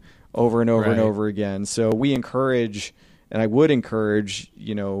crap over and over and over again. So we encourage, and I would encourage,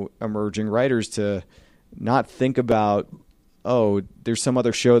 emerging writers to not think about oh, there's some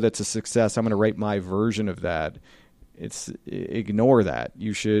other show that's a success, I'm going to write my version of that. Ignore that.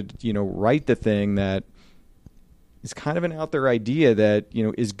 You should, write the thing that is kind of an out there idea that,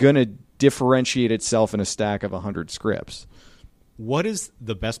 is going to differentiate itself in a stack of 100 scripts. What is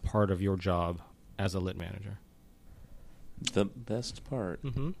the best part of your job as a lit manager? The best part?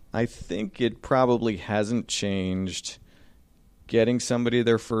 Mm-hmm. I think it probably hasn't changed. Getting somebody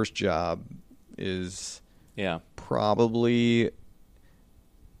their first job is probably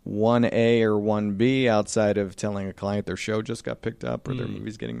 1A or 1B outside of telling a client their show just got picked up or their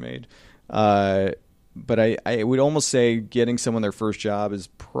movie's getting made. But I would almost say getting someone their first job is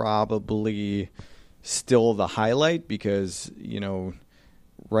probably still the highlight because,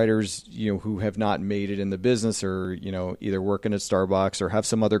 writers, who have not made it in the business or, either working at Starbucks or have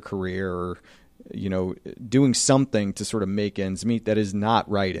some other career or, doing something to sort of make ends meet that is not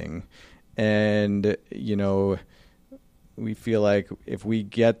writing. And, we feel like if we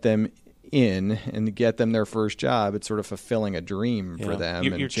get them in and get them their first job, it's sort of fulfilling a dream for them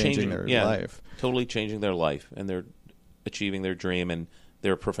and changing their life. Totally changing their life, and they're achieving their dream, and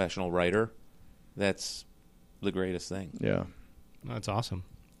they're a professional writer. That's the greatest thing. Yeah. That's awesome.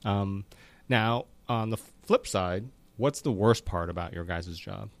 Now, on the flip side, what's the worst part about your guys'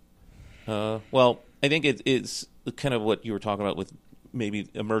 job? Well, I think it's kind of what you were talking about with maybe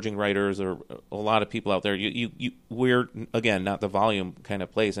emerging writers or a lot of people out there. We're, again, not the volume kind of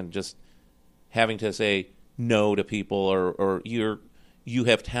place, and just having to say no to people or you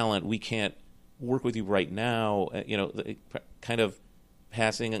have talent, we can't work with you right now, kind of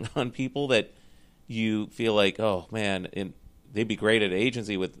passing on people that you feel like, oh man, and they'd be great at an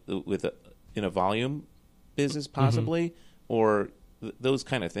agency in a volume business possibly, or those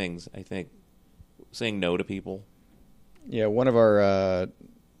kind of things. I think saying no to people. Yeah, one of our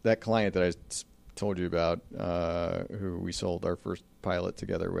that client that I told you about, who we sold our first pilot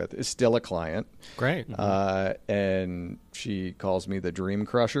together with, is still a client. Great. And she calls me the Dream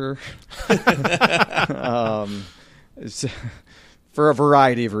Crusher. For a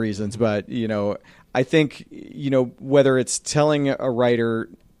variety of reasons, but I think whether it's telling a writer,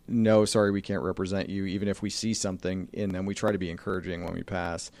 no, sorry, we can't represent you, even if we see something in them, we try to be encouraging when we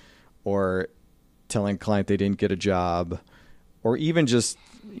pass, or telling a client they didn't get a job, or even just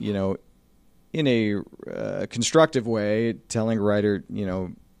in a constructive way, telling a writer,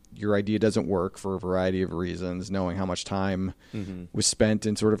 your idea doesn't work for a variety of reasons, knowing how much time was spent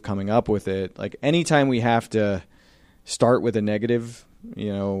in sort of coming up with it. Like anytime we have to start with a negative,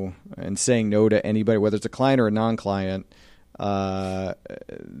 and saying no to anybody, whether it's a client or a non-client,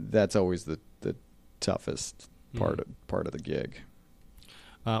 that's always the toughest part of the gig.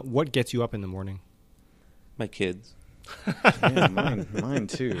 What gets you up in the morning? My kids. Yeah, mine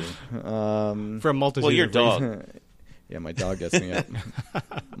too. For a multitude. Well, your of dog. reasons. Yeah, my dog gets me up.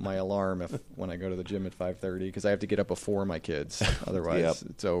 My alarm when I go to the gym at 5:30 because I have to get up before my kids. Otherwise,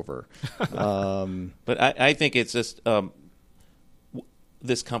 it's over. But I think it's just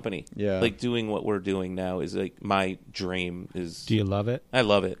this company. Yeah. Like doing what we're doing now is like my dream. Do you love it? I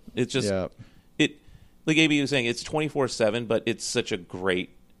love it. It's just like AB was saying, it's 24/7, but it's such a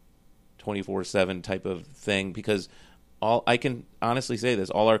great 24/7 type of thing because I can honestly say this,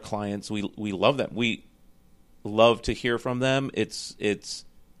 all our clients, we love them. We love to hear from them. It's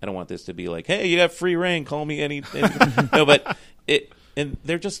I don't want this to be like, hey, you have free reign, call me anything. No, but and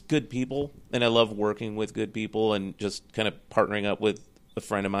they're just good people, and I love working with good people and just kind of partnering up with a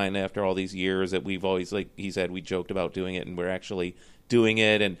friend of mine after all these years that we've always, like he said, we joked about doing it, and we're actually doing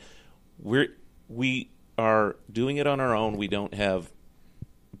it, and we are doing it on our own. We don't have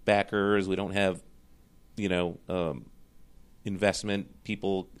backers, we don't have investment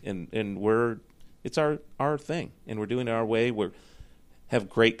people, and it's our thing, and we're doing it our way. We have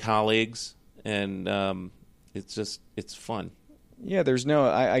great colleagues, and it's fun. Yeah,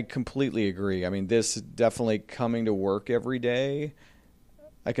 I completely agree. I mean, this definitely coming to work every day.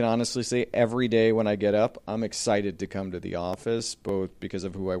 I can honestly say every day when I get up, I'm excited to come to the office, both because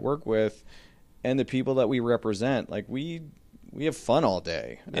of who I work with and the people that we represent. Like we have fun all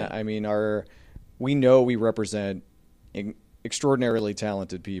day. Yeah. I mean, we know we represent extraordinarily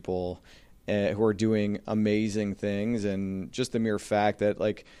talented people who are doing amazing things, and just the mere fact that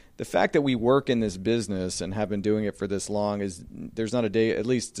the fact that we work in this business and have been doing it for this long is there's not a day, at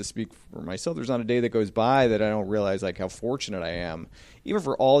least to speak for myself, there's not a day that goes by that I don't realize how fortunate I am. Even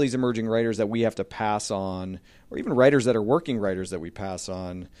for all these emerging writers that we have to pass on, or even writers that are working writers that we pass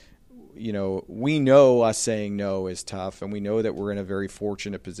on, we know us saying no is tough, and we know that we're in a very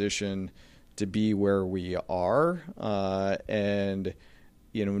fortunate position to be where we are, and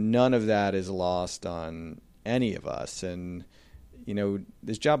none of that is lost on any of us. And,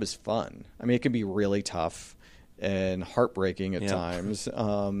 this job is fun. I mean, it can be really tough and heartbreaking at times.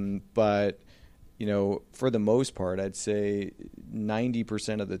 But, for the most part, I'd say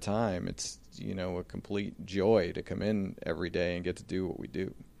 90% of the time, it's, a complete joy to come in every day and get to do what we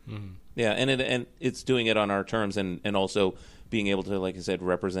do. Mm-hmm. Yeah, and it's doing it on our terms, and also being able to, like I said,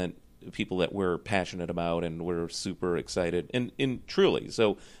 represent people that we're passionate about and we're super excited. And truly,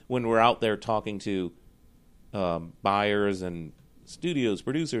 so when we're out there talking to buyers and studios,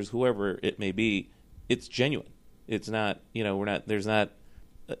 producers, whoever it may be, it's genuine. It's not,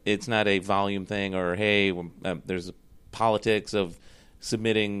 it's not a volume thing or, hey, there's politics of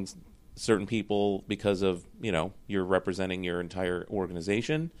submitting certain people because of, you're representing your entire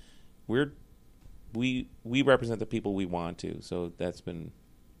organization. We represent the people we want to, so that's been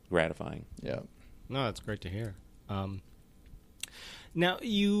gratifying. Yeah. No, that's great to hear. Now,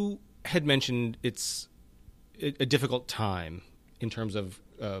 you had mentioned it's a difficult time in terms of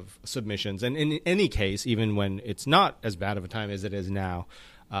submissions, and in any case, even when it's not as bad of a time as it is now,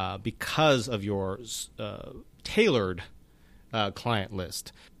 because of your tailored client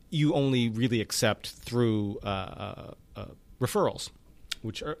list, you only really accept through referrals,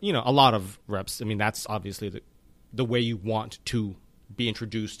 which are, a lot of reps. I mean, that's obviously the way you want to be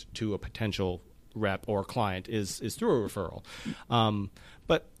introduced to a potential rep or client is through a referral.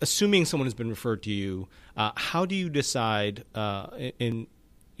 But assuming someone has been referred to you, how do you decide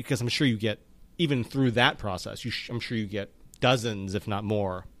because I'm sure you get, even through that process, I'm sure you get dozens, if not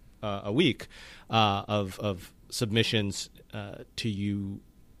more, a week of submissions to you,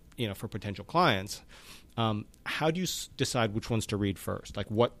 for potential clients. How do you decide which ones to read first? Like,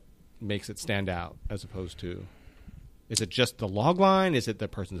 what makes it stand out as opposed to... Is it just the log line? Is it the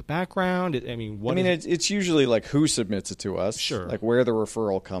person's background? It's usually like who submits it to us. Sure. Like where the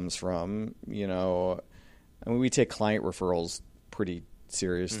referral comes from. We take client referrals pretty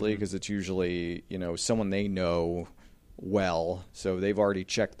seriously because it's usually, someone they know well. So they've already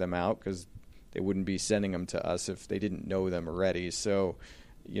checked them out because they wouldn't be sending them to us if they didn't know them already. So,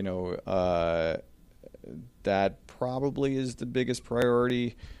 that probably is the biggest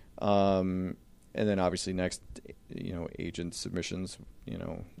priority. And then obviously next, agent submissions,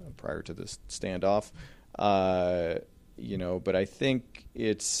 prior to this standoff, but I think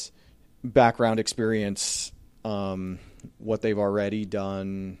it's background experience, what they've already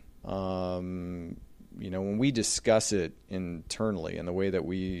done. When we discuss it internally, and the way that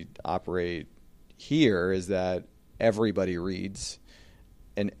we operate here is that everybody reads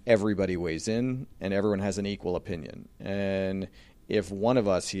and everybody weighs in and everyone has an equal opinion. And if one of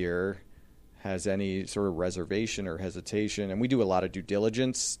us here has any sort of reservation or hesitation, and we do a lot of due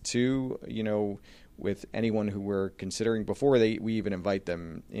diligence too, with anyone who we're considering before we even invite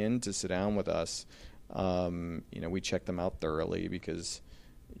them in to sit down with us. We check them out thoroughly because,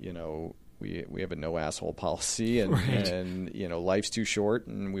 we have a no asshole policy, and, right. and life's too short,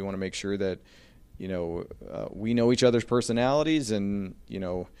 and we want to make sure that, we know each other's personalities, and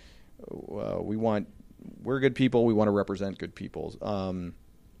we're good people. We want to represent good people.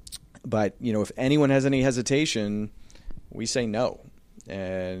 But, if anyone has any hesitation, we say no.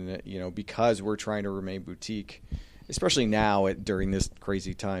 And, because we're trying to remain boutique, especially now during this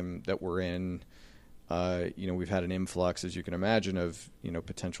crazy time that we're in, we've had an influx, as you can imagine, of,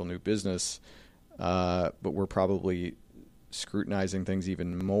 potential new business. But we're probably scrutinizing things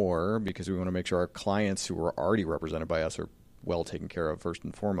even more because we want to make sure our clients who are already represented by us are well taken care of first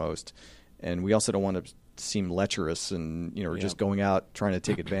and foremost. And we also don't want to seem lecherous and, just going out trying to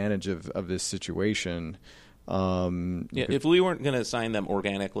take advantage of this situation. If we weren't going to sign them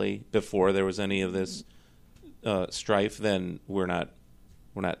organically before there was any of this strife, then we're not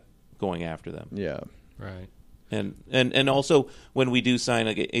going after them. Yeah. Right. And also when we do sign,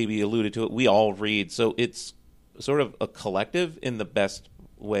 like A.B. alluded to it, we all read. So it's sort of a collective in the best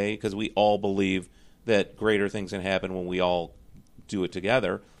way because we all believe that greater things can happen when we all do it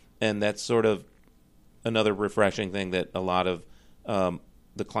together. And that's sort of another refreshing thing that a lot of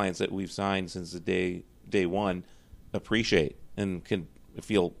the clients that we've signed since the day one appreciate and can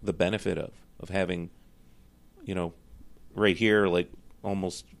feel the benefit of having, right here, like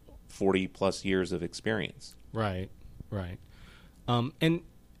almost 40 plus years of experience. Right. And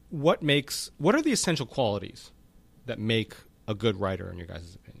what are the essential qualities that make a good writer in your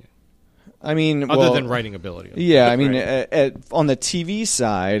guys' opinion? Other than writing ability. Yeah, on the TV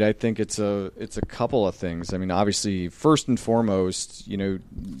side, I think it's a couple of things. Obviously, first and foremost,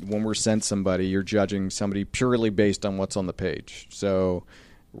 when we're sent somebody, you're judging somebody purely based on what's on the page. So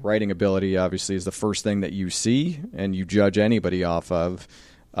writing ability, obviously, is the first thing that you see and you judge anybody off of.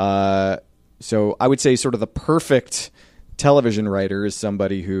 So I would say sort of the perfect television writer is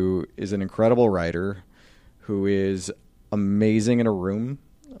somebody who is an incredible writer, who is amazing in a room,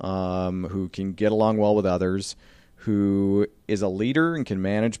 who can get along well with others, who is a leader and can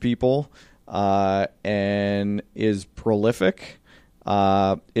manage people, and is prolific,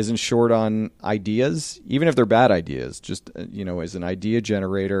 isn't short on ideas, even if they're bad ideas, just, is an idea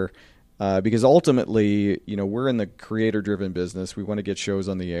generator. Because ultimately, we're in the creator-driven business. We want to get shows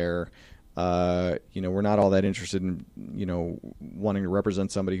on the air. We're not all that interested in, wanting to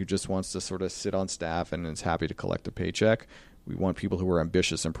represent somebody who just wants to sort of sit on staff and is happy to collect a paycheck. We want people who are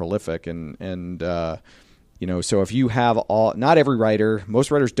ambitious and prolific. So if you have not every writer,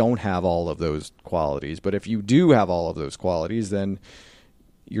 most writers don't have all of those qualities, but if you do have all of those qualities, then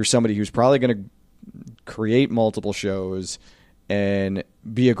you're somebody who's probably going to create multiple shows and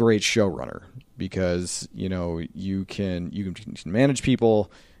be a great showrunner because, you can manage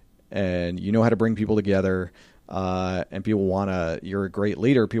people and you know how to bring people together, and people you're a great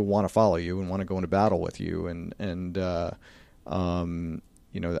leader. People want to follow you and want to go into battle with you.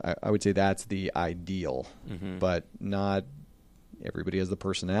 I would say that's the ideal, but not everybody has the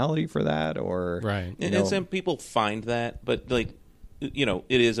personality for that or, right. And some people find that, but it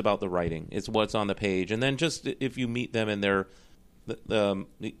is about the writing. It's what's on the page. And then just if you meet them and they're,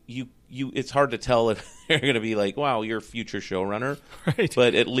 it's hard to tell if they're going to be like, wow, you're a future showrunner, right?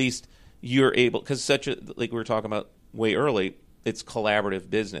 But at least you're able, because like we were talking about way early, it's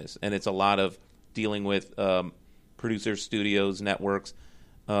collaborative business, and it's a lot of dealing with producers, studios, networks,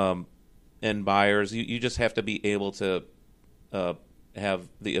 and buyers. You just have to be able to have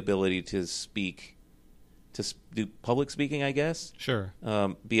the ability to speak, to do public speaking, I guess. Sure.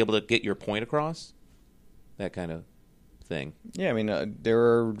 Be able to get your point across, that kind of thing. Yeah, I mean, there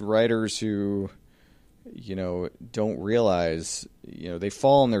are writers who, don't realize, they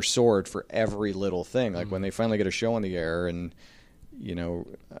fall on their sword for every little thing. Like when they finally get a show on the air and,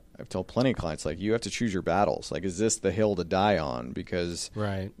 I've told plenty of clients, like, you have to choose your battles. Like, is this the hill to die on? Because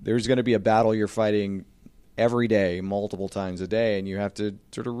right. There's going to be a battle you're fighting every day, multiple times a day, and you have to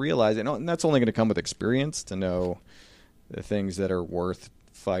sort of realize it. And that's only going to come with experience to know the things that are worth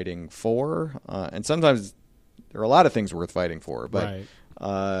fighting for. And sometimes there are a lot of things worth fighting for, but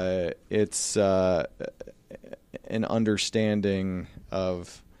right. It's an understanding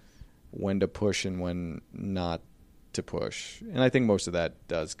of when to push and when not to push. And I think most of that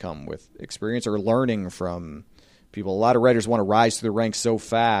does come with experience or learning from people. A lot of writers want to rise through the ranks so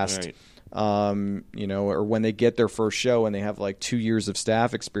fast, right. Or when they get their first show and they have like 2 years of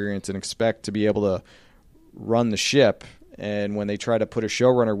staff experience and expect to be able to run the ship. And when they try to put a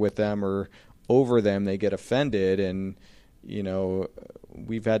showrunner with them or over them, they get offended. And,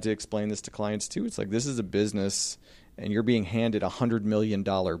 we've had to explain this to clients too. It's like, this is a business and you're being handed $100 million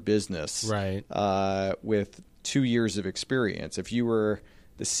business, right? With 2 years of experience. If you were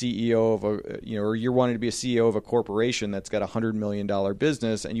the CEO of or you're wanting to be a CEO of a corporation that's got $100 million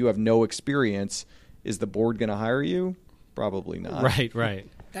business and you have no experience, is the board going to hire you? Probably not. Right.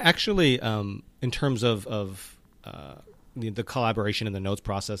 Actually, in terms of the collaboration and the notes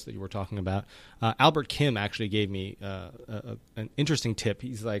process that you were talking about, Albert Kim actually gave me an interesting tip.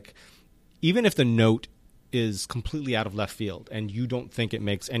 He's like, even if the note is completely out of left field and you don't think it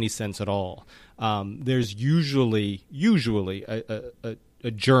makes any sense at all, there's usually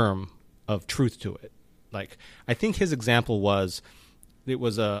a germ of truth to it. Like, I think his example was, it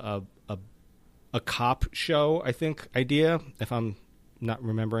was a cop show, I think, idea, if I'm not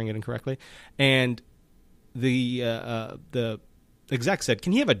remembering it incorrectly, and the exec said,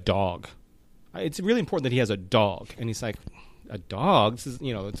 "Can he have a dog? It's really important that he has a dog." And he's like, "A dog? This is,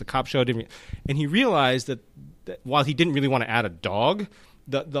 it's a cop show." And he realized that while he didn't really want to add a dog,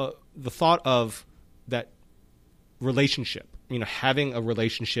 the thought of that relationship, having a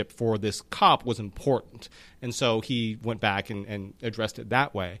relationship for this cop was important. And so he went back and addressed it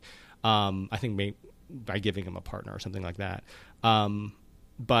that way. I think by giving him a partner or something like that.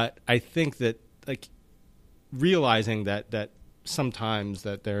 But I think that, like, realizing that sometimes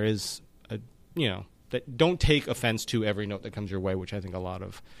that there is that don't take offense to every note that comes your way, which I think a lot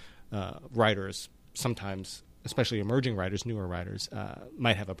of writers sometimes, especially emerging writers, newer writers,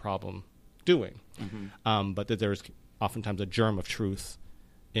 might have a problem doing. Mm-hmm. But that there's oftentimes a germ of truth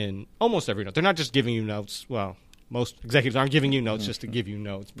in almost every note. They're not just giving you notes. Well, most executives aren't giving you notes just to give you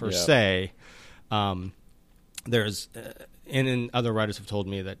notes per se. There's and other writers have told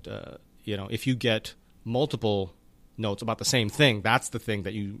me that if you get multiple notes about the same thing, that's the thing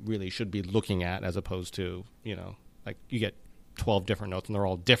that you really should be looking at, as opposed to like you get 12 different notes and they're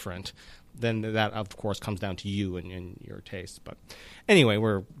all different, then that, of course, comes down to you and your taste. But anyway,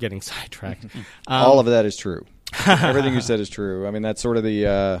 we're getting sidetracked. All of that is true. Everything you said is true. I mean, that's sort of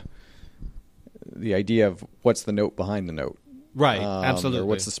the idea of what's the note behind the note. Right, absolutely. Or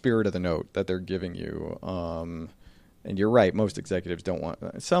what's the spirit of the note that they're giving you. And you're right, most executives don't want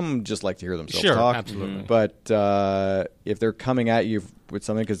 – some just like to hear themselves talk. Absolutely. But if they're coming at you with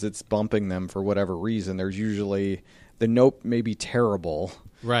something because it's bumping them for whatever reason, there's usually – the note may be terrible.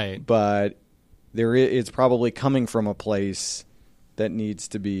 Right. But it's probably coming from a place that needs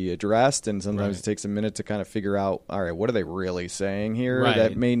to be addressed, and sometimes it takes a minute to kind of figure out, all right, what are they really saying here? Right.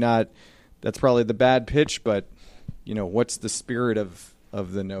 That may not – that's probably the bad pitch, but, what's the spirit of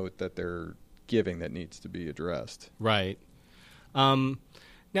the note that they're – giving that needs to be addressed. Right. Now,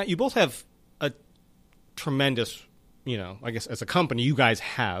 you both have a tremendous, I guess as a company, you guys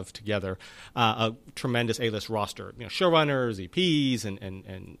have together a tremendous A-list roster, showrunners, EPs,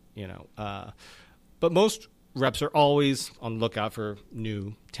 and but most reps are always on the lookout for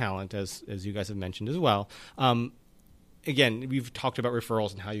new talent, as you guys have mentioned as well. Again, we've talked about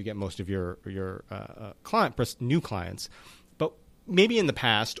referrals and how you get most of your new clients. Maybe in the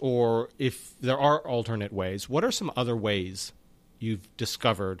past, or if there are alternate ways, what are some other ways you've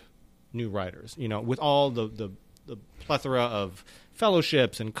discovered new writers? With all the plethora of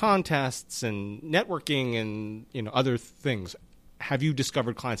fellowships and contests and networking and other things, have you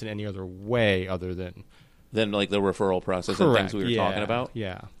discovered clients in any other way other than like the referral process Correct. and things we were talking about?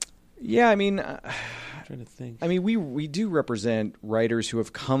 Yeah. Yeah, I mean, I'm trying to think. I mean, we do represent writers who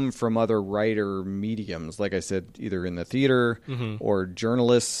have come from other writer mediums, like I said, either in the theater or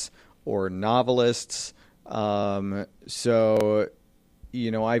journalists or novelists. So,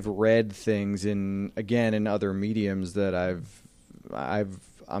 I've read things in other mediums that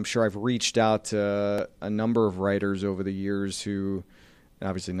I'm sure I've reached out to a number of writers over the years who.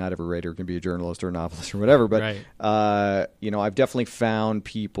 Obviously, not every writer can be a journalist or a novelist or whatever, but right. I've definitely found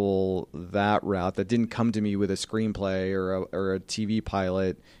people that route that didn't come to me with a screenplay or a TV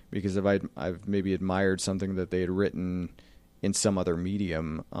pilot because I've maybe admired something that they had written in some other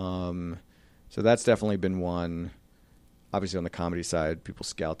medium. So that's definitely been one. Obviously, on the comedy side, people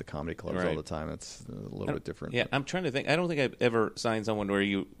scout the comedy clubs all the time. It's a little bit different. Yeah, I'm trying to think. I don't think I've ever signed someone where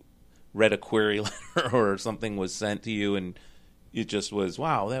you read a query letter or something was sent to you and it just was,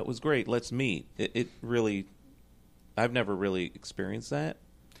 wow, that was great. Let's meet. It really, I've never really experienced that.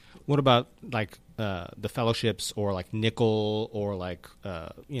 What about like the fellowships or like Nickel or like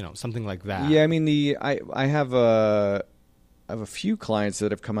something like that? Yeah, I mean I have a few clients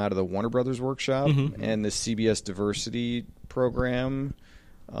that have come out of the Warner Brothers workshop and the CBS Diversity program.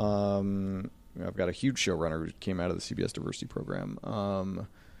 I've got a huge showrunner who came out of the CBS Diversity program.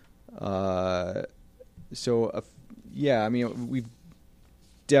 Yeah, I mean, we've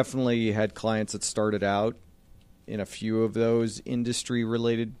definitely had clients that started out in a few of those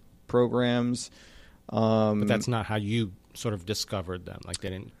industry-related programs. But that's not how you sort of discovered them. Like,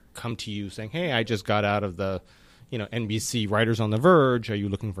 they didn't come to you saying, hey, I just got out of the NBC Writers on the Verge. Are you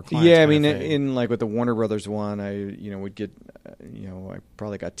looking for clients? Yeah, I mean, in like with the Warner Brothers one, I would get, I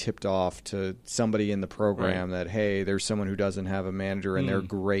probably got tipped off to somebody in the program that, hey, there's someone who doesn't have a manager and they're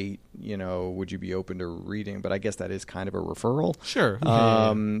great. Would you be open to reading? But I guess that is kind of a referral. Sure.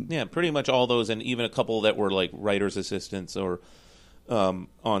 Yeah, pretty much all those, and even a couple that were like writers' assistants or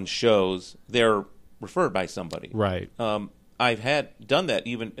on shows, they're referred by somebody. Right. I've done that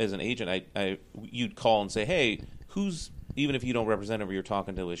even as an agent. You'd call and say, hey, even if you don't represent him or you're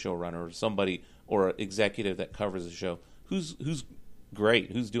talking to a showrunner or somebody or an executive that covers the show, who's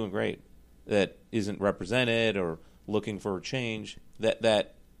great, who's doing great, that isn't represented or looking for a change,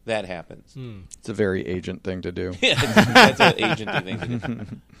 that happens. It's a very agent thing to do. Yeah, that's an agenty thing to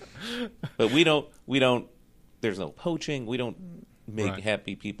do. But we don't, there's no poaching. We don't make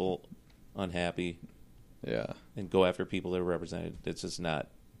happy people unhappy. Yeah. And go after people that are represented. It's just not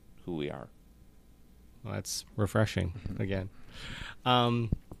who we are. Well, that's refreshing again. I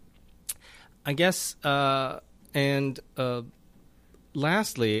guess, and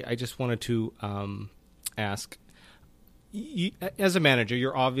lastly, I just wanted to ask, as a manager,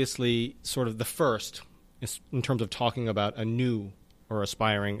 you're obviously sort of the first in terms of talking about a new or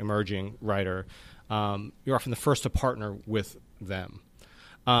aspiring emerging writer. You're often the first to partner with them.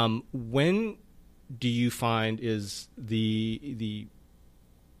 When do you find is the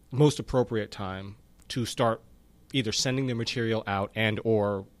most appropriate time to start either sending the material out and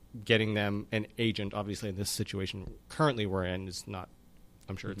or getting them an agent? Obviously, in this situation currently we're in is not,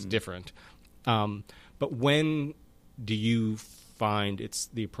 I'm sure it's different. But when do you find it's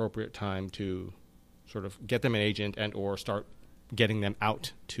the appropriate time to sort of get them an agent and or start getting them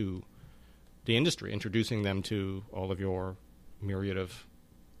out to the industry, introducing them to all of your myriad of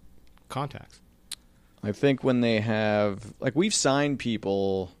contacts? I think when they have, like, we've signed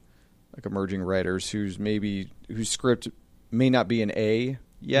people, like emerging writers whose script may not be an A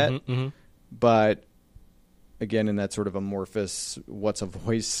yet, but again, in that sort of amorphous what's a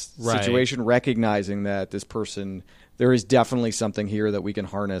voice situation, recognizing that this person, there is definitely something here that we can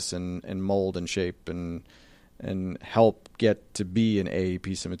harness and mold and shape and help get to be an A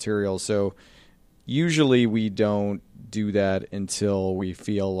piece of material. So usually we don't do that until we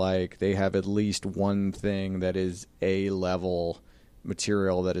feel like they have at least one thing that is A-level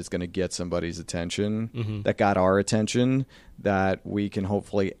material that is going to get somebody's attention, that got our attention, that we can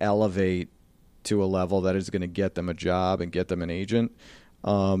hopefully elevate to a level that is going to get them a job and get them an agent.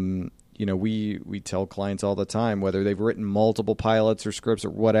 We tell clients all the time, whether they've written multiple pilots or scripts or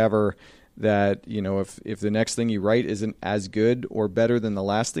whatever, that, if the next thing you write isn't as good or better than the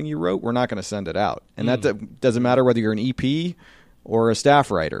last thing you wrote, we're not going to send it out. And that doesn't matter whether you're an EP or a staff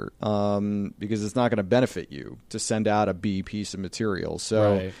writer, because it's not going to benefit you to send out a B piece of material.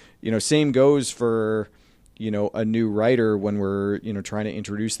 So, same goes for, a new writer when we're, trying to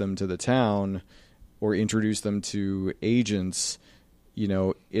introduce them to the town or introduce them to agents.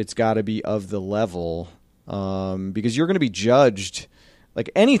 It's got to be of the level, because you're going to be judged. Like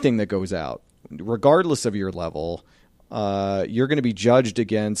anything that goes out, regardless of your level, you're going to be judged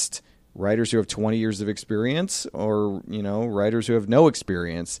against writers who have 20 years of experience or, writers who have no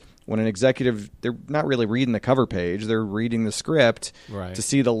experience. When an executive, they're not really reading the cover page. They're reading the script to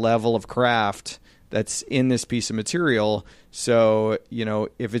see the level of craft that's in this piece of material. So,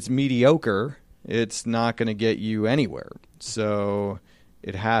 if it's mediocre, it's not going to get you anywhere. So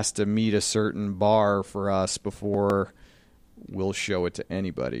it has to meet a certain bar for us before we'll show it to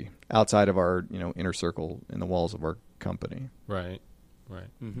anybody outside of our, inner circle in the walls of our company. Right.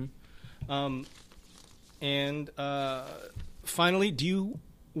 And finally,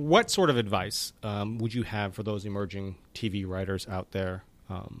 what sort of advice would you have for those emerging TV writers out there?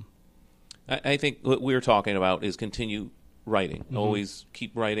 I think what we're talking about is continue writing. Always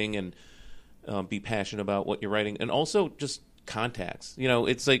keep writing and be passionate about what you're writing, and also just contacts.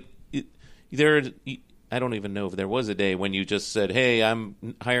 It's like I don't even know if there was a day when you just said, "Hey, I'm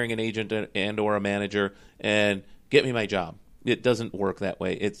hiring an agent and or a manager, and get me my job." It doesn't work that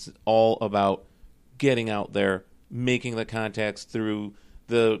way. It's all about getting out there, making the contacts through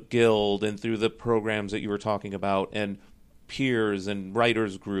the guild and through the programs that you were talking about, and peers and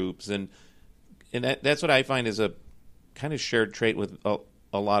writers groups, and that's what I find is a kind of shared trait with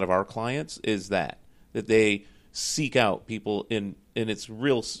a lot of our clients, is that they seek out people and it's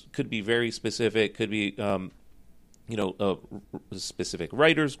real, could be very specific, could be a specific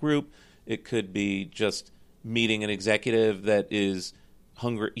writers group, it could be just meeting an executive that is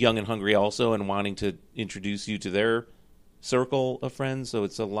hungry, young and hungry also, and wanting to introduce you to their circle of friends. So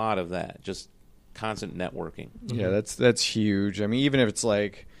it's a lot of that, just constant networking. Yeah, that's huge. I mean, even if it's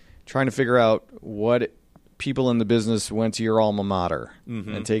like trying to figure out what people in the business went to your alma mater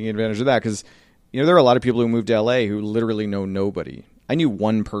and taking advantage of that, because there are a lot of people who moved to LA who literally know nobody. I knew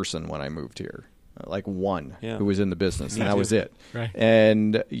one person when I moved here, like one who was in the business, and that was it. Right.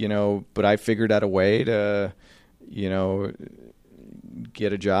 And, but I figured out a way to,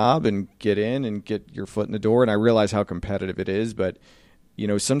 get a job and get in and get your foot in the door. And I realize how competitive it is. But,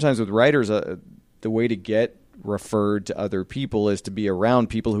 sometimes with writers, the way to get referred to other people is to be around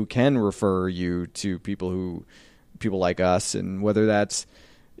people who can refer you to people like us. And whether that's,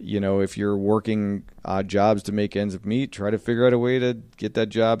 if you're working odd jobs to make ends meet, try to figure out a way to get that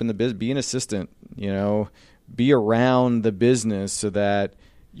job in the business. Be an assistant, be around the business so that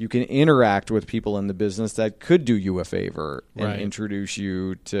you can interact with people in the business that could do you a favor and introduce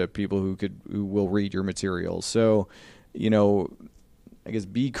you to people who will read your materials. So, I guess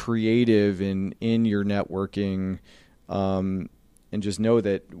be creative in your networking, and just know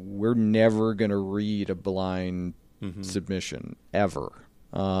that we're never going to read a blind submission ever.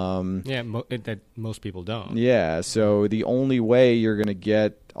 That most people don't. Yeah, so the only way you're going to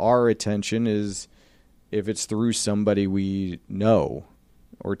get our attention is if it's through somebody we know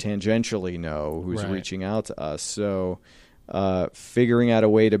or tangentially know who's reaching out to us. So figuring out a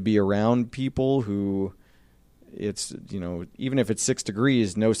way to be around people who it's, even if it's 6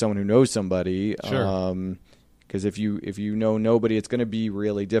 degrees, know someone who knows somebody. Sure. Because if you know nobody, it's going to be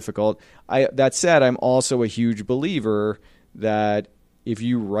really difficult. That said, I'm also a huge believer that if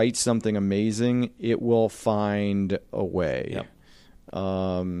you write something amazing, it will find a way. Yep.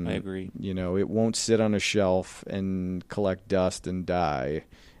 I agree. It won't sit on a shelf and collect dust and die.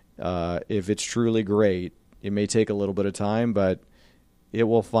 If it's truly great, It may take a little bit of time, but it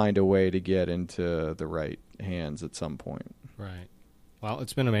will find a way to get into the right hands at some point. Right. Well,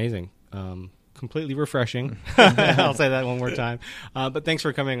 it's been amazing. Completely refreshing. I'll say that one more time. But thanks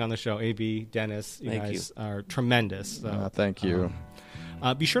for coming on the show, AB, Dennis. You guys are tremendous. Thank you.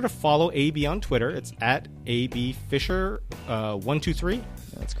 Be sure to follow AB on Twitter. It's at ABFisher123.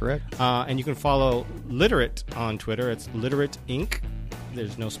 That's correct. And you can follow Literate on Twitter. It's Literate Inc.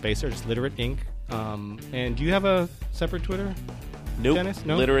 There's no space there. It's Literate Inc. And do you have a separate Twitter? Nope. Dennis?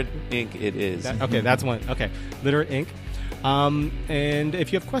 No? Literate Inc. It is. Okay, that's one. Okay, Literate Inc. And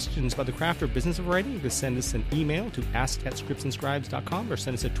if you have questions about the craft or business of writing, you can send us an email to ask@scriptsandscribes.com or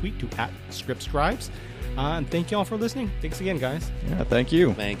send us a tweet to @scriptscribes. And thank you all for listening. Thanks again, guys. Yeah, thank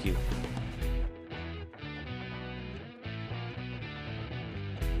you. Thank you.